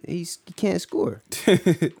 He can't score.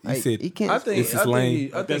 You Like, said he can't. I think It's his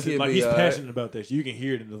lane. I think he'll be He's all right. passionate about that. You can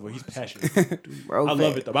hear it in the voice. He's passionate. Bro, I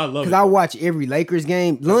love it though. I love it. Because I watch every Lakers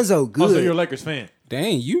game. Lonzo good. Also, you're a Lakers fan.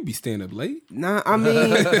 Dang, you be staying up late. Nah, I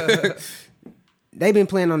mean, they've been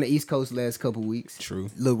playing on the East Coast last couple weeks. True.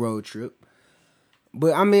 Little road trip.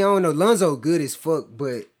 But I mean, I don't know. Lonzo good as fuck,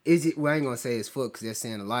 but is it? Well, I ain't gonna say it's fuck because that's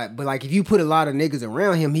saying a lot. But like, if you put a lot of niggas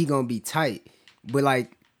around him, he gonna be tight. But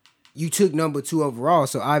like, you took number 2 overall,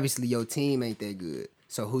 so obviously your team ain't that good.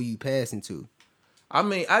 So who you passing to? I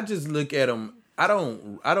mean, I just look at them. I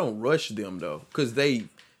don't rush them though, because they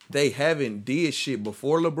haven't did shit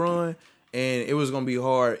before LeBron, and it was gonna be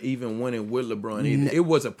hard even winning with LeBron. It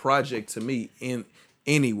was a project to me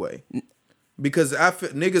anyway. Because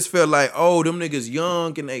niggas felt like, oh, them niggas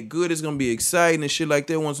young and they good, it's gonna be exciting and shit like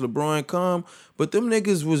that once LeBron come. But them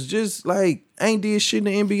niggas was just like, ain't did shit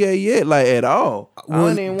in the NBA yet, like at all.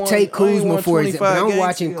 Well, take Kuzma for example. I'm games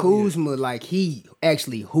watching still. Kuzma like he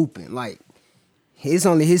actually hooping. Like, it's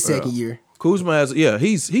only his second year. Kuzma has,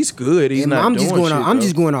 he's good. He's And not I'm doing just going shit, off. I'm though.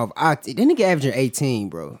 just going off. That nigga averaging 18,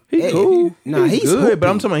 bro. He cool. Nah, he's good, hooping. but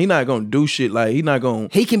I'm talking about he not gonna do shit. Like he not gonna.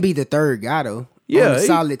 He can be the third guy though. Yeah, on the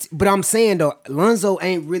solid. But I'm saying though, Lonzo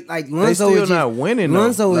ain't really like Lonzo. still is just, not winning, though.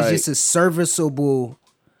 Lonzo is Like- just a serviceable.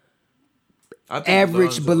 I think Average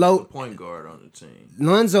Lonzo's below- the point guard on the team.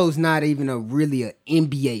 Lonzo's not even really an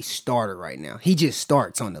NBA starter right now. He just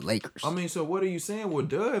starts on the Lakers. I mean, so what are you saying? Well,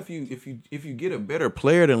 duh, if you get a better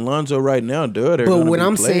player than Lonzo right now, duh, they're But gonna what be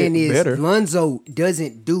I'm playing saying is better. Lonzo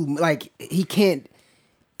doesn't do like he can't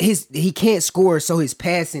score, so his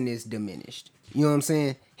passing is diminished. You know what I'm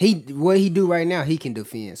saying? What he do right now, he can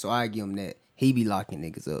defend. So I give him that. He be locking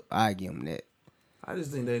niggas up. I give him that. I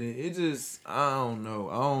just think that it just I don't know.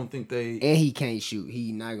 I don't think they. And he can't shoot.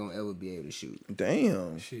 He not gonna ever be able to shoot.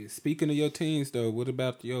 Damn. Shit. Speaking of your teams though, what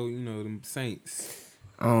about them Saints?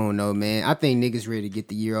 I don't know, man. I think niggas ready to get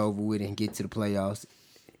the year over with and get to the playoffs.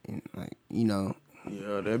 And like,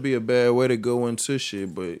 Yeah, that'd be a bad way to go into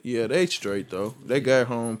shit, but yeah, they straight though. They got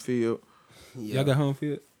home field. Y'all got home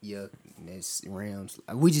field? Yeah, that's Rams.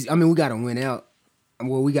 We gotta win out.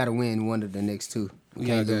 Well, we gotta win one of the next two. We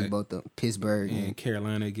can't lose both of them. Pittsburgh And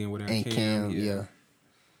Carolina again without and Cam. Yeah.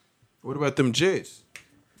 What about them Jets?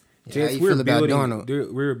 How Jets, you feel about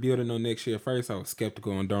Darnold? We're building on next year. First, I was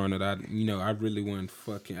skeptical on Darnold. I really wasn't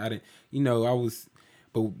fucking. I didn't. I was.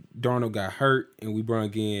 But Darnold got hurt, and we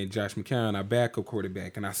brought in Josh McCown, our backup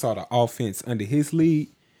quarterback, and I saw the offense under his lead,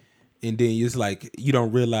 and then it's like you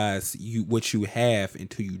don't realize what you have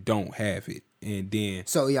until you don't have it, and then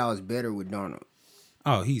So y'all was better with Darnold.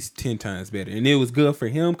 oh, he's 10 times better, and it was good for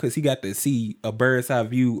him because he got to see a bird's eye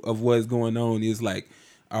view of what's going on. It's like,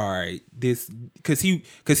 all right, this because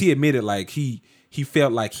he admitted like he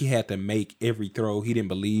felt like he had to make every throw. He didn't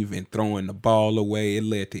believe in throwing the ball away. It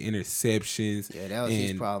led to interceptions. Yeah, that was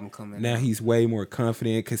his problem coming Now out. he's way more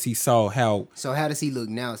confident because he saw how So how does he look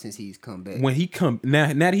now since he's come back? when he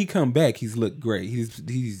now that he come back, he's looked great.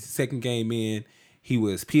 He's second game in. He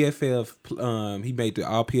was PFF. He made the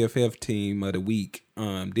All PFF team of the week.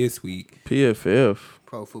 This week. PFF.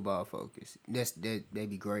 Pro Football Focus. They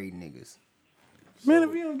be grading niggas. Man,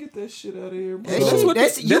 if you don't get that shit out of here, bro. That's what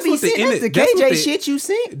That's the- you that's be what the seeing. That's the N- that's what KJ the- shit you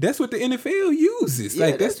seen. That's what the NFL uses. Yeah,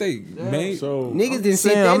 Like that's they main. So Niggas didn't Saying,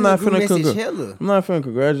 send that I'm not group finna message hella. I'm not finna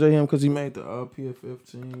congratulate him because he made the All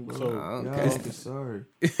PFF team, bro. So, Y'all be sorry.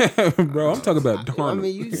 Bro, I'm talking about Darnold. I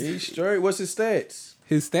mean, you He's straight. What's his stats?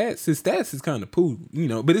 his stats is kind of poo,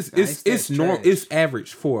 but it's his it's stats normal. trash. It's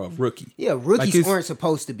average for a rookie. yeah, rookies Like, aren't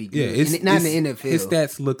supposed to be good. Yeah, it's And not it's- in the NFL. His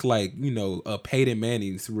stats look like a Peyton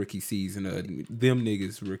Manning's rookie season, them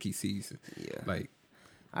niggas rookie season. Yeah. Like,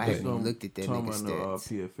 I haven't even looked at that Talking nigga's about no All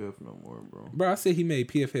stats. PFF no more, bro. bro, I said he made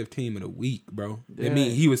PFF team of the week, bro. Yeah. That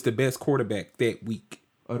mean he was the best quarterback that week.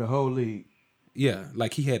 Of the whole league. Yeah,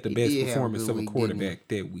 like he had the He best did have a performance good of a week, didn't he? quarterback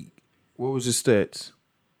that week. What was his stats?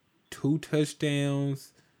 2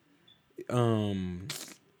 touchdowns. I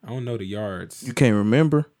don't know the yards. You can't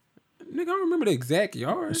remember? Nigga, I don't remember the exact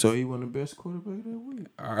yards. So he won the best quarterback that week.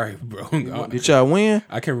 All right, bro. Did y'all win?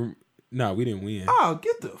 I can. No, we didn't win. Oh,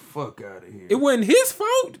 get the fuck out of here. It wasn't his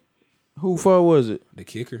fault. Who fault was it? The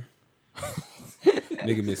kicker.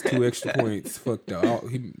 Nigga missed 2 extra points. He fucked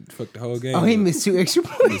the whole game. Oh, he missed 2 extra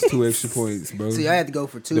points. Missed 2 extra points, bro. So y'all had to go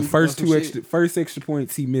for 2. The first or some first shit? extra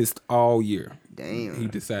points he missed all year. Damn. He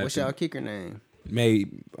decided. What's y'all kicker name?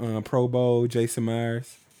 Made Pro Bowl Jason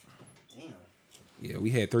Myers. Yeah,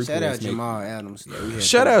 we had 3 Shout players. out Jamal Adams. Yeah, we had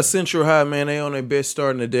Shout 3. out Central High, man. They on their best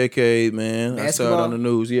start in the decade, man. I saw it Basketball? on the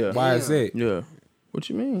news. Yeah. Why is that? Yeah. What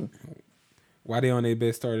you mean? Why they on their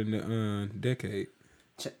best start in the decade?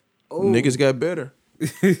 Oh, Niggas got better.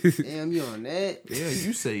 damn, you on that? Yeah,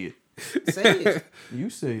 you say it. Say it. You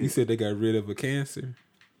say You it. said they got rid of a cancer.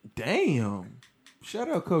 Damn. Shout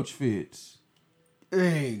out Coach Fitz.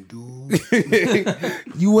 Hey, dude.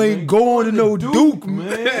 You ain't going to no Duke,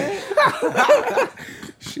 man.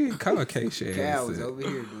 Shit, call K-Shad. Cal was over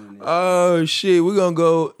here doing this. Oh shit, we gonna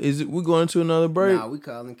go. We going to another break? Nah, we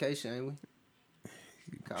calling Keisha, ain't we?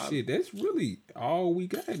 Call Shit, that's really all we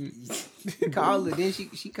got. Call her. Then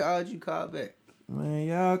she called you. Call back. Man,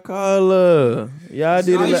 y'all call her. Y'all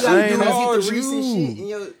did All it. you Like, gotta I do ain't is called get the recent you. shit in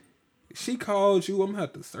your. She called you. I'm gonna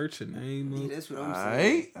have to search her name up. That's what I'm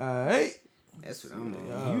saying. Alright. That's what I'm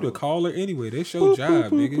on. You the caller anyway. That's your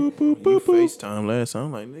job, nigga. You FaceTime last time.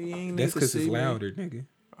 I'm like, nigga, you ain't That's need to because see it's me. louder, nigga.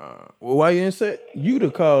 Well, why you didn't say you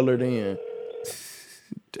the caller then?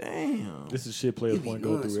 Damn. This is shit Player You be Point go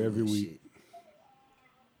doing through some every shit. week.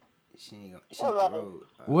 She ain't gonna. She on the road.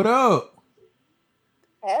 What up?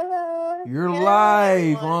 Hello. You're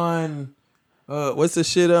live on. What's the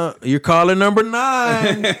shit on? You're calling number 9.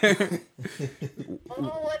 Oh,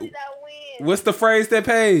 what did I win? What's the phrase that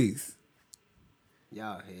pays?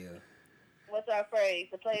 Y'all hell. What's our phrase?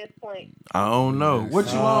 The Players Point. I don't know.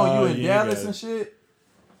 What you on? You in yeah, Dallas got it. and shit?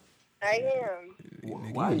 I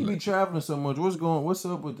am. Why you be traveling so much? What's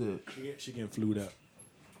up with that? She getting flued out.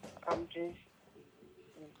 I'm just.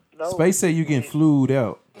 No. Space say you getting flued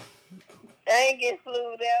out. I ain't getting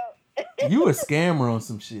flued out. You a scammer on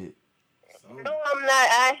some shit. No, I'm not.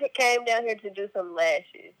 I came down here to do some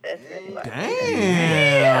lashes. That's it. Like,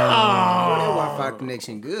 Damn. Oh, that Wi-Fi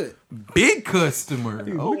connection good. Big customer.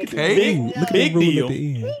 Okay. Big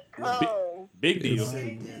deal. come. Big deal. To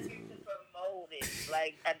promote it.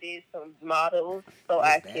 Like, I did some models so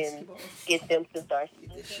I can get them to start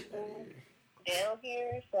down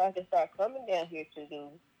here, so I can start coming down here to do,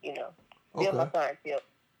 build my Okay. clientele.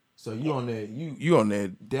 So you on that you on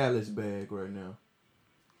that Dallas bag right now.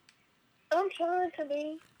 I'm trying to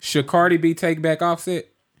be. Should Cardi B take back Offset?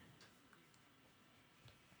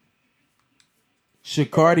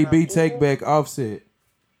 Should Cardi B take back Offset?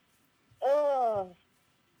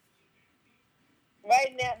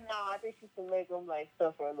 Right now, no, I think she should make them like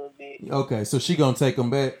suffer a little bit. Okay, so she gonna take them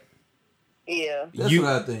back. Yeah. That's you,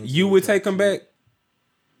 what I think. You would take them back?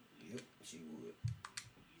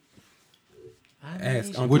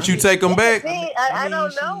 Ask. Would you take them back? See, I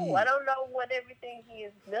don't know. I don't know what everything he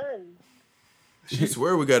has done. She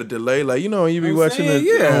swear we got a delay. Like, when you be I'm watching saying,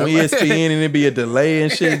 it yeah. on ESPN and it be a delay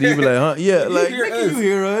and shit. You be like, huh? Yeah, like, Nigga, you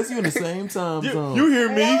hear us? You in the same time zone. You hear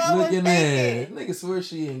me? Look at that. Nigga swear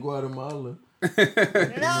she in Guatemala. No.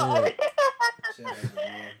 I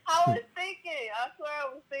was thinking. I swear I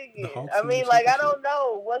was thinking. I mean, like, I don't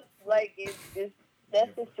know what's like. It's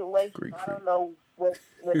that situation. I don't know what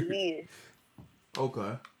it is.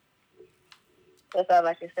 Okay. That's all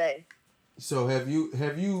I can say. So have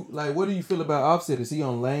you like, what do you feel about Offset? Is he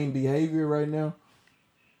on lame behavior right now?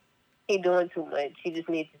 He doing too much. He just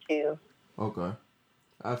needs to chill. Okay.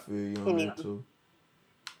 I feel you He on needs that too.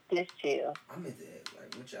 Just chill. I'm at that.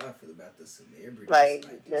 Like, what y'all feel about the celebrities? Like,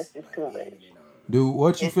 that's just too much. Dude,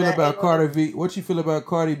 what you It's feel not about able Cardi B? What you feel about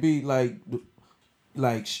Cardi B? Like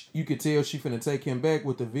you could tell she finna take him back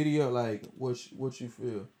with the video. Like, what you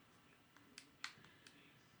feel?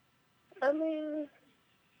 I mean,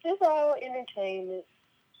 it's all entertainment.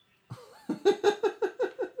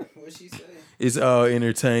 What she say? it's all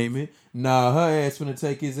entertainment. Nah, her ass finna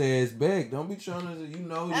take his ass back. Don't be trying to, I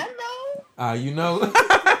know. you know.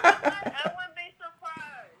 I wouldn't be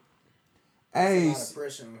surprised. Hey, A lot of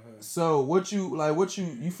pressure on her. so what you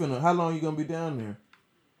finna? How long you gonna be down there?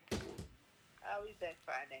 I'll be back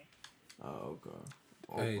Friday. Oh, okay.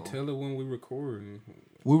 Hey, tell her when we recording.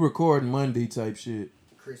 We recording Monday type shit.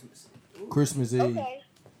 Christmas. Christmas Eve. Okay.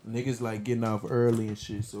 Niggas like getting off early and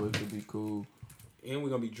shit, so it could be cool. And we're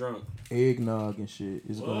gonna be drunk. Eggnog and shit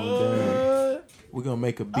is going down. We're gonna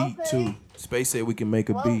make a beat too. Space said we can make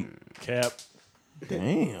a beat. Cap.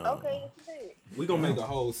 Damn. Okay. We gonna make a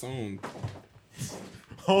whole song.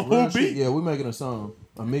 Real shit, yeah, we making a song,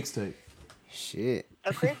 a mixtape. Shit.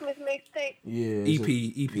 A Christmas mixtape? Yeah.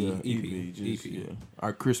 EP, Just, yeah.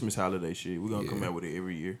 Our Christmas holiday shit. We're gonna come out with it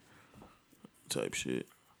every year. Type shit.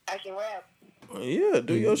 I can rap. Yeah,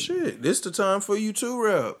 do your shit. This the time for you to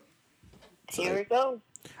rap. Here we go.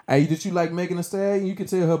 Hey, did you like Megan Thee Stallion? You can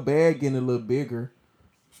tell her bag getting a little bigger.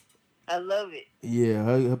 I love it. Yeah,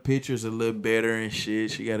 her pictures a little better and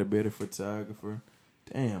shit. She got a better photographer.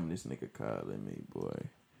 Damn, this nigga calling me, boy.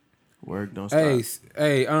 Work don't stop.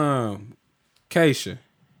 Hey, Keisha.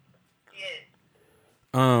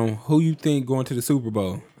 Yeah. Who you think going to the Super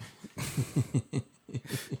Bowl?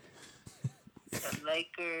 The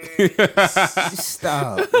Lakers.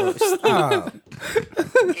 Stop, bro. Stop.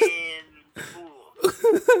 And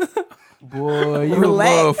Bulls. Boy, you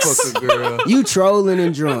Relax. a motherfucker, girl. You trolling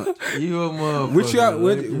and drunk. You a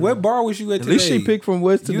motherfucker. What bar was you at At today? least she picked from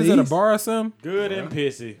west to You the was at a east. bar or something? Good and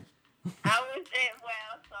pissy. I was at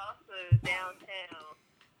Wild Salsa downtown.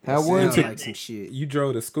 How was Sounds it? like some shit. You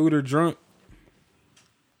drove the scooter drunk?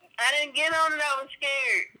 I didn't get on it. I was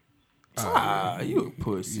scared. Ah, you a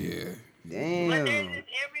pussy. Yeah. But they're Damn. just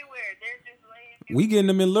everywhere. They're just laying. We getting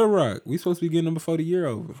them in Little Rock. We supposed to be getting them before the year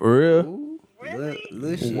over. For real? Really?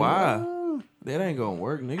 Little shit. Why? That ain't gonna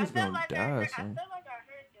work. I Niggas feel gonna like I die, heard son.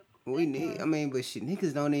 them. We need. I mean, but shit,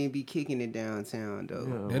 niggas don't even be kicking it downtown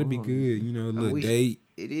though. That'd be good. You know, a little wish- date.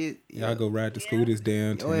 It is. Y'all go ride the scooters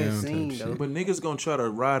downtown. Yo, type it's seen, shit. though. But niggas gonna try to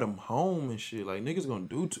ride them home and shit. Like niggas gonna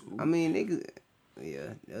do too. I mean, niggas.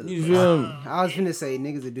 Yeah. You feel me? I was finna say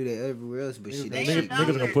niggas would do that everywhere else, but shit, that shit.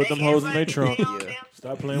 Niggas gonna put them hoes in their trunk. Yeah.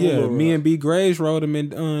 Stop playing with Yeah, Lil me Rock. and B Graves rode them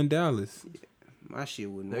in Dallas. My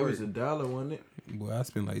shit wouldn't That work. was $1, wasn't it? Boy, I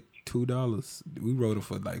spent like $2. We rode them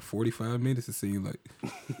for like 45 minutes. It seemed like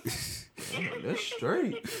That's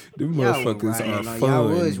straight. them Y'all motherfuckers was riding, are like, fun, y'all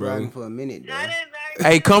was bro. riding for a minute though.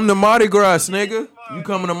 Hey, come to Mardi Gras, nigga. You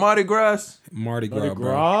coming to Mardi Gras? Mardi Gras, Mardi bro.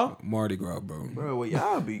 Gras? Mardi Gras, bro. Bro, well,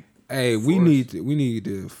 y'all be. Hey, we need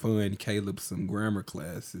to fund Caleb some grammar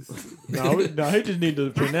classes. No, he just need to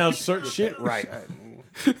pronounce certain shit right.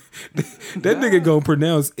 That nigga gonna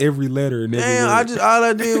pronounce every letter and every Damn, word. all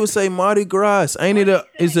I did was say Mardi Gras. Ain't it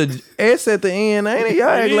it's a S at the end, ain't it? Y'all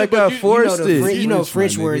act is, like but I you know forced You know, it. you know French,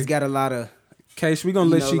 French my words nigga. got a lot of. Case, we gonna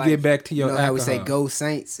let you like, get back to your You know how we alcohol. say "Go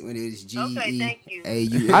Saints" when it's Okay, thank you.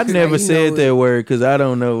 GEAU. I never said that word because I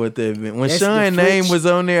don't know what that meant. When That's the Sean's name French- was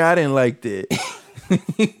on there, I didn't like that.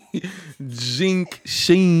 Jink,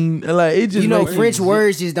 Sheen, like it just You know, makes French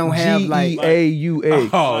words just don't have like. GEAUX.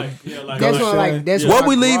 Oh, That's why, like, that's What why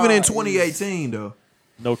we leaving in Gras 2018 though?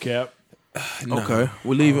 No cap. Okay,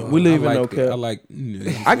 we leaving. We leaving I no like that. cap. I like.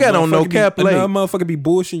 I got on no cap late. Another motherfucker be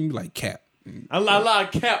bullshitting you like cap. I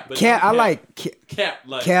like cap. But Cap, no I like cap.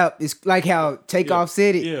 Like cap. It's like how Takeoff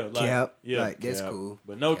said it. Yeah, like, cap. Yeah, like that's cap. cool.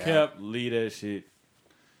 But no cap. Leave that shit.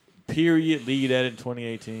 Period. Leave that in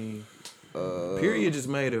 2018. Period just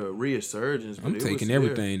made a resurgence. But I'm it taking was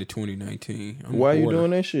everything to 2019. I'm Why you order.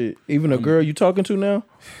 doing that shit? Even a girl you talking to now?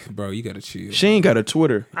 Bro, you gotta chill. She ain't got a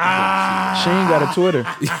Twitter. She ain't got a Twitter.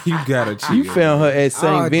 You gotta chill. You found her at St.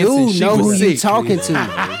 Oh, Vincent. dude, She know who was you sick. talking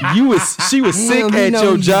to. She was sick Damn, he at know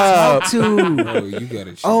your who you job. talk to. Bro, you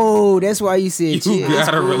gotta chill. Oh, that's why you said you chill.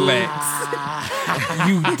 gotta relax.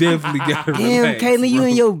 You definitely gotta Damn, relax. Caitlin, you bro.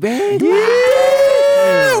 in your bag?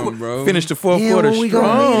 Damn, bro. Finished the fourth Damn, quarter when we gonna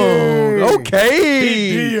meet her? strong.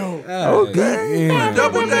 Okay. Okay. Damn.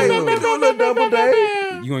 Double day. We doing a double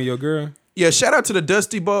day. You and your girl? Yeah, shout out to the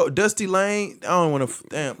Dusty Lane. I don't want to.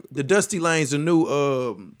 Damn, the Dusty Lane's a new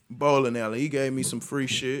bowling alley. He gave me some free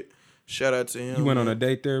shit. Shout out to him. You went on man. a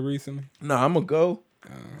date there recently? No, I'm gonna go.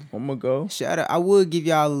 I'm gonna go. Shout out. I would give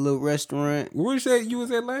y'all a little restaurant. Where was that you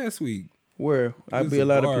was at last week? Where? It I'd was be a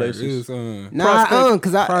lot bar. of places. It was, Nah, Prospect-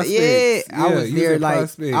 cause I Prospects. I was you there at like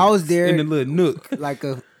Prospects. I was there in the little nook. like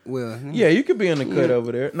a Yeah, you could be in the cut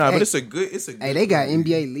over there. Nah, Hey. but it's a good. Hey, they got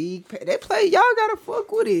NBA League. They play. Y'all gotta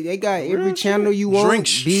fuck with it. They got every channel you want.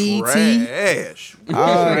 Drinks BT. trash. They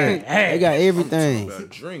got everything. About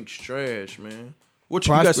drinks trash, man. What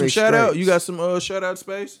you got some Prospect shout out? Stripes. You got some shout out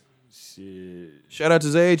space? Shit. Shout out to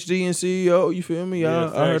ZHD and CEO. You feel me? I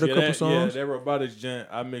heard a couple songs. Yeah, that robotics joint.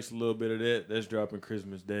 I mixed a little bit of that. That's dropping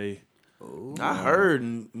Christmas Day. I heard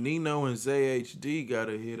Nino and ZHD got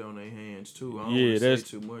a hit on their hands too. I don't Yeah, want to that's-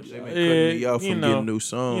 say too much. They been Cutting me off from getting new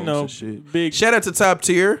songs and shit. big. Shout out to Top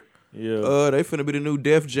Tier. Yeah. They finna be the new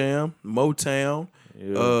Def Jam, Motown.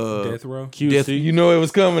 Yeah. Death Row. QC. Death, you know it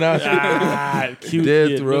was coming out. Q, Death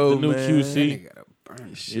yeah, Row, the new man. QC.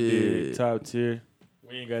 Shit. Yeah, top tier.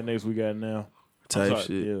 We ain't got next. We got now. Type sorry,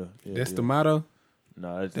 shit. Yeah, That's the motto.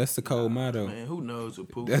 Nah, That's the cold motto. Man, who knows what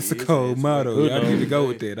Pookie That's the is cold ass motto. Who Y'all need to knows? go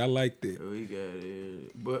with that. I like that. Oh, he got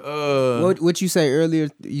it. But What you say earlier?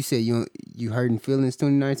 You said your You hurting feelings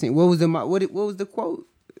 2019. What was the quote?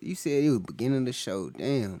 You said it was beginning of the show.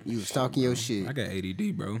 Damn, you was talking your shit. I got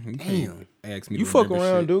ADD, bro. You Damn. ask me. You to fuck remember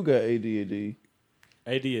around, shit. do got ADD.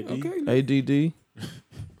 ADD. ADD.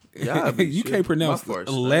 Yeah, You can't pronounce My farts,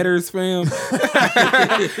 letters, fam.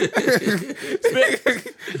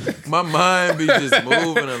 My mind be just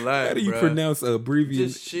moving a lot. How do you bruh. pronounce abbreviation?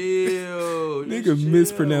 Just chill. Nigga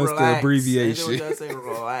mispronounced the abbreviation. Ain't no say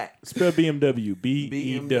relax. Spell BMW.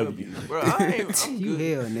 B-E-W. Bro, I'm You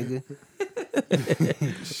good. hell, nigga.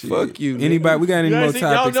 Fuck you. Anybody? We got any You more guys think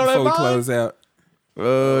y'all topics know that before we vibe? close out?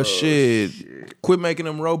 Shit. Quit making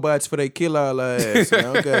them robots for they kill our ass.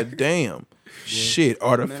 Now. God damn. Shit,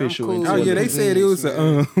 artificial cool. Oh yeah, they intelligence. said it was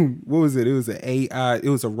a what was it? It was an AI. It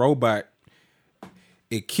was a robot.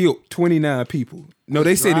 It killed 29 people. No,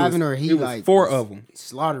 they said it Driving was, or he it was like 4 of them.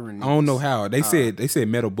 Slaughtering. I don't know how. They said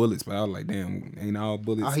metal bullets, but I was like, damn, ain't all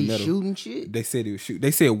bullets Oh, he metal. shooting shit. They said he was shooting.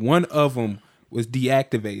 They said one of them was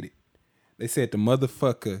deactivated. They said the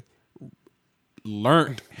motherfucker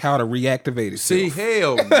learned how to reactivate itself. See,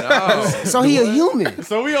 hell no. So he a human.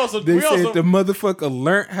 So we also They said the motherfucker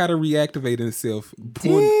learned how to reactivate himself.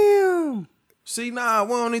 Damn. See, nah, we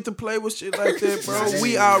don't need to play with shit like that, bro.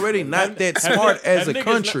 We already not that smart as a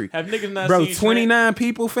country. Have niggas not Bro, seen 29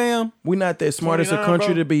 people, fam. We not that smart as a 29,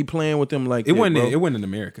 country bro. to be playing with them like It that, wasn't. bro. It wasn't in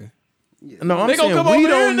America. No, I'm They gonna saying come we over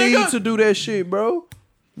don't here, need nigga. to do that shit, bro.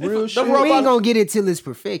 Real shit. them We robots, ain't gonna get it till it's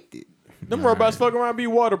perfected. them robots fuck around and be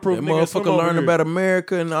waterproof. That nigga, swim motherfucker over learn here. about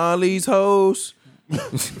America and all these hoes.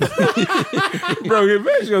 Bro,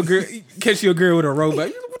 imagine your girl catch your girl with a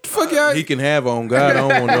robot. What the fuck, y'all? He can have on God. I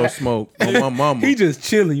don't want no smoke on my mama. He just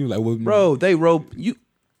chilling. You like, well, Bro, they rope you.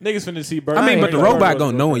 Niggas finna see birds. I mean, but the Birds robot go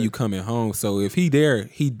gonna know when crazy. you coming home. So if he there,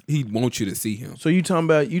 he wants you to see him. So you talking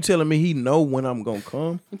about you telling me he know when I'm gonna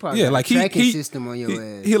come? You probably Yeah, got like a tracking he system on your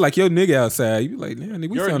ass. he like your nigga outside. You be like, man, nigga,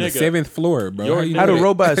 we Your on the nigga. 7th floor, bro. Your How you nigga. How know do that?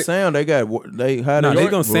 robots sound? They got how No, do they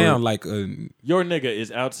gonna sound like a. Your nigga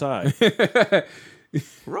is outside.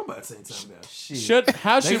 Robots ain't talking about shit.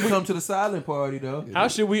 How They should can we? come to the silent party though. How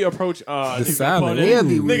should we approach The silent. They'll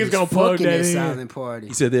be Niggas weird gonna as plug fuck in that that in. silent party.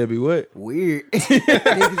 He said there'd be what? Weird.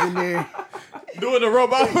 Niggas in there. doing the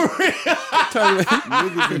robot?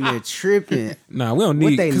 Niggas in there tripping. Nah, we don't What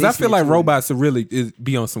need they because I feel listening like to? robots will really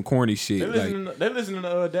be on some corny They shit. Like, listening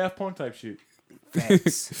to Daft Punk type shit.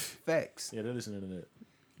 Facts. Facts. Yeah, they listening to that.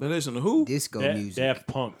 They listen to who? Disco music. Daft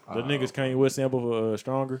Punk. The niggas Kanye West sample for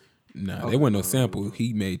Stronger. nah, there wasn't no sample.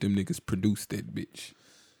 He made them niggas produce that bitch.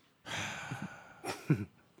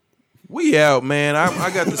 We out, man.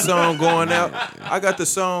 I got the song going out. I got the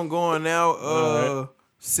song going out.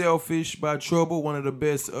 Selfish by Trouble, one of the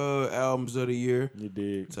best albums of the year. You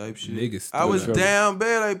dig. Type shit. Niggas I was Trouble. down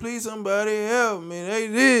bad, like please somebody help me. They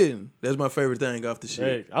did. That's my favorite thing off the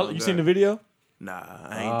shit. Hey, you seen the video? Nah,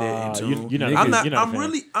 I ain't that in you- tune. you're not a I'm fan. not. You're not a I'm fan.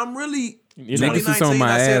 really. You're not a Niggas was on 2019,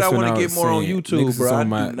 my I said ass I when want I to was get more on saying- YouTube, niggas bro. was I on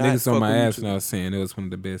my, do not niggas fuck on my with ass YouTube. when I was saying it was one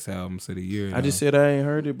of the best albums of the year. I just said I ain't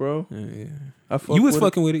heard it, bro. yeah. I fuck You was with it.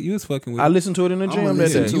 fucking with it. You was fucking with I it. listened to it in the I'm gym gonna that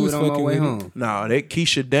listen day. to You it was on my fucking way with it. home. Nah, that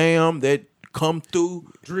Keisha Damn, that come through.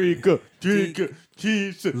 Drika,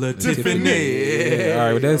 Keisha, Tiffany. Yeah. All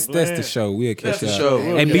right, well, that's the show. We'll catch That's the y'all.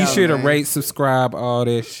 show. And be Yeah, sure to man. rate, subscribe, all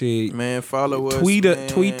that shit. Man, follow us. Tweet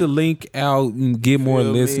the link out and get more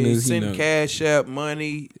Feel me? listeners. Send you know. Cash App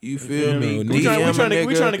money. You feel me? We DM a trying to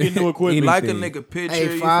nigga. get new equipment. Like a Anything. nigga picture.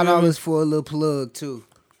 Hey, you $5 for a little plug too.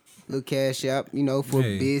 Little cash out, for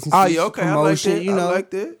Hey. business. Oh yeah, okay. I like promotion, that. I like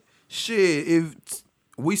that. Shit, if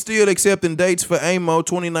we still accepting dates for AMO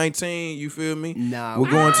 2019, you feel me? Nah, We're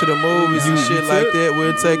going to the movies and shit like that.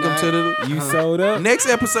 We'll take them to the. You sold up. Next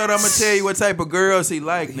episode, I'm gonna tell you what type of girls he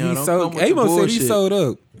like. Now, He don't sold. come with the Amos said he bullshit. sold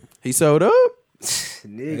up. He sold up.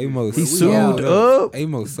 Amos, He we sued out. up.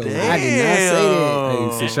 Amos sold Damn. I up. did not say that.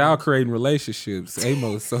 Hey, since y'all creating relationships,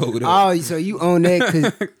 Amos sold up. Oh, so you own that?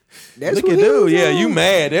 Cause that's Look what at he dude. was Yeah, on. you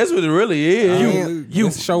mad? That's what it really is.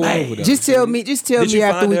 You show over though. Just tell me. Just tell Did me you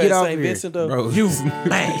after find we her get at off St. here. Vincent though? Bro, You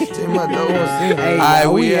man. Hey, Alright,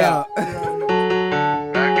 y'all, we we out. out.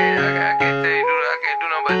 I can't do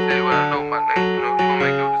nothing but tell you what I know, my nigga. You know, you gon'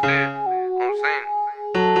 make your decision. I'm saying.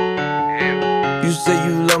 Yeah. You say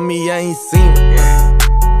you love me, I ain't seen it.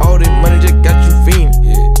 Yeah. All that money just got you fiending.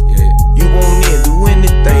 You won't even do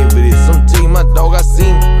anything for this. I'm telling you, my dog, I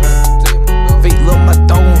seen it. Fake love, my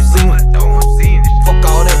dog won't see it. Fuck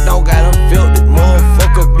all that dog, I done felt it.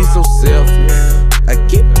 Motherfucker be so selfish. I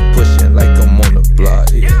keep it pushing like I'm on the block.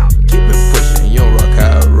 Yeah. Keep it pushing, you don't rock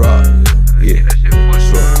how I rock. Yeah,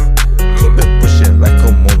 sure. Keep it pushing like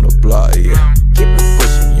I'm on the block. Yeah, keep it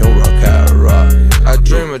pushing, you don't rock how I rock. I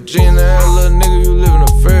dream of Gina, little nigga, you live in a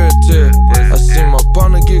fairy tale. I seen my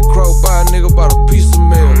partner get croaked by a nigga about a piece of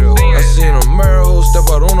mail. I seen him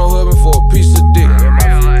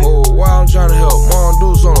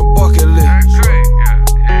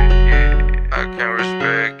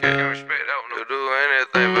bad cat. You respect that one. You do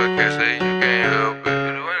anything but can't say you can't help it.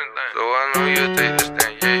 You do anything. So I know you'll take the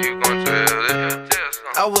stand. Yeah, you gon' tell it.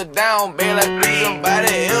 I was down bad, like please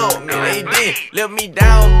somebody help me. They did, left me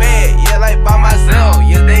down bad, yeah, like by myself.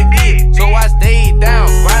 Yes, they did.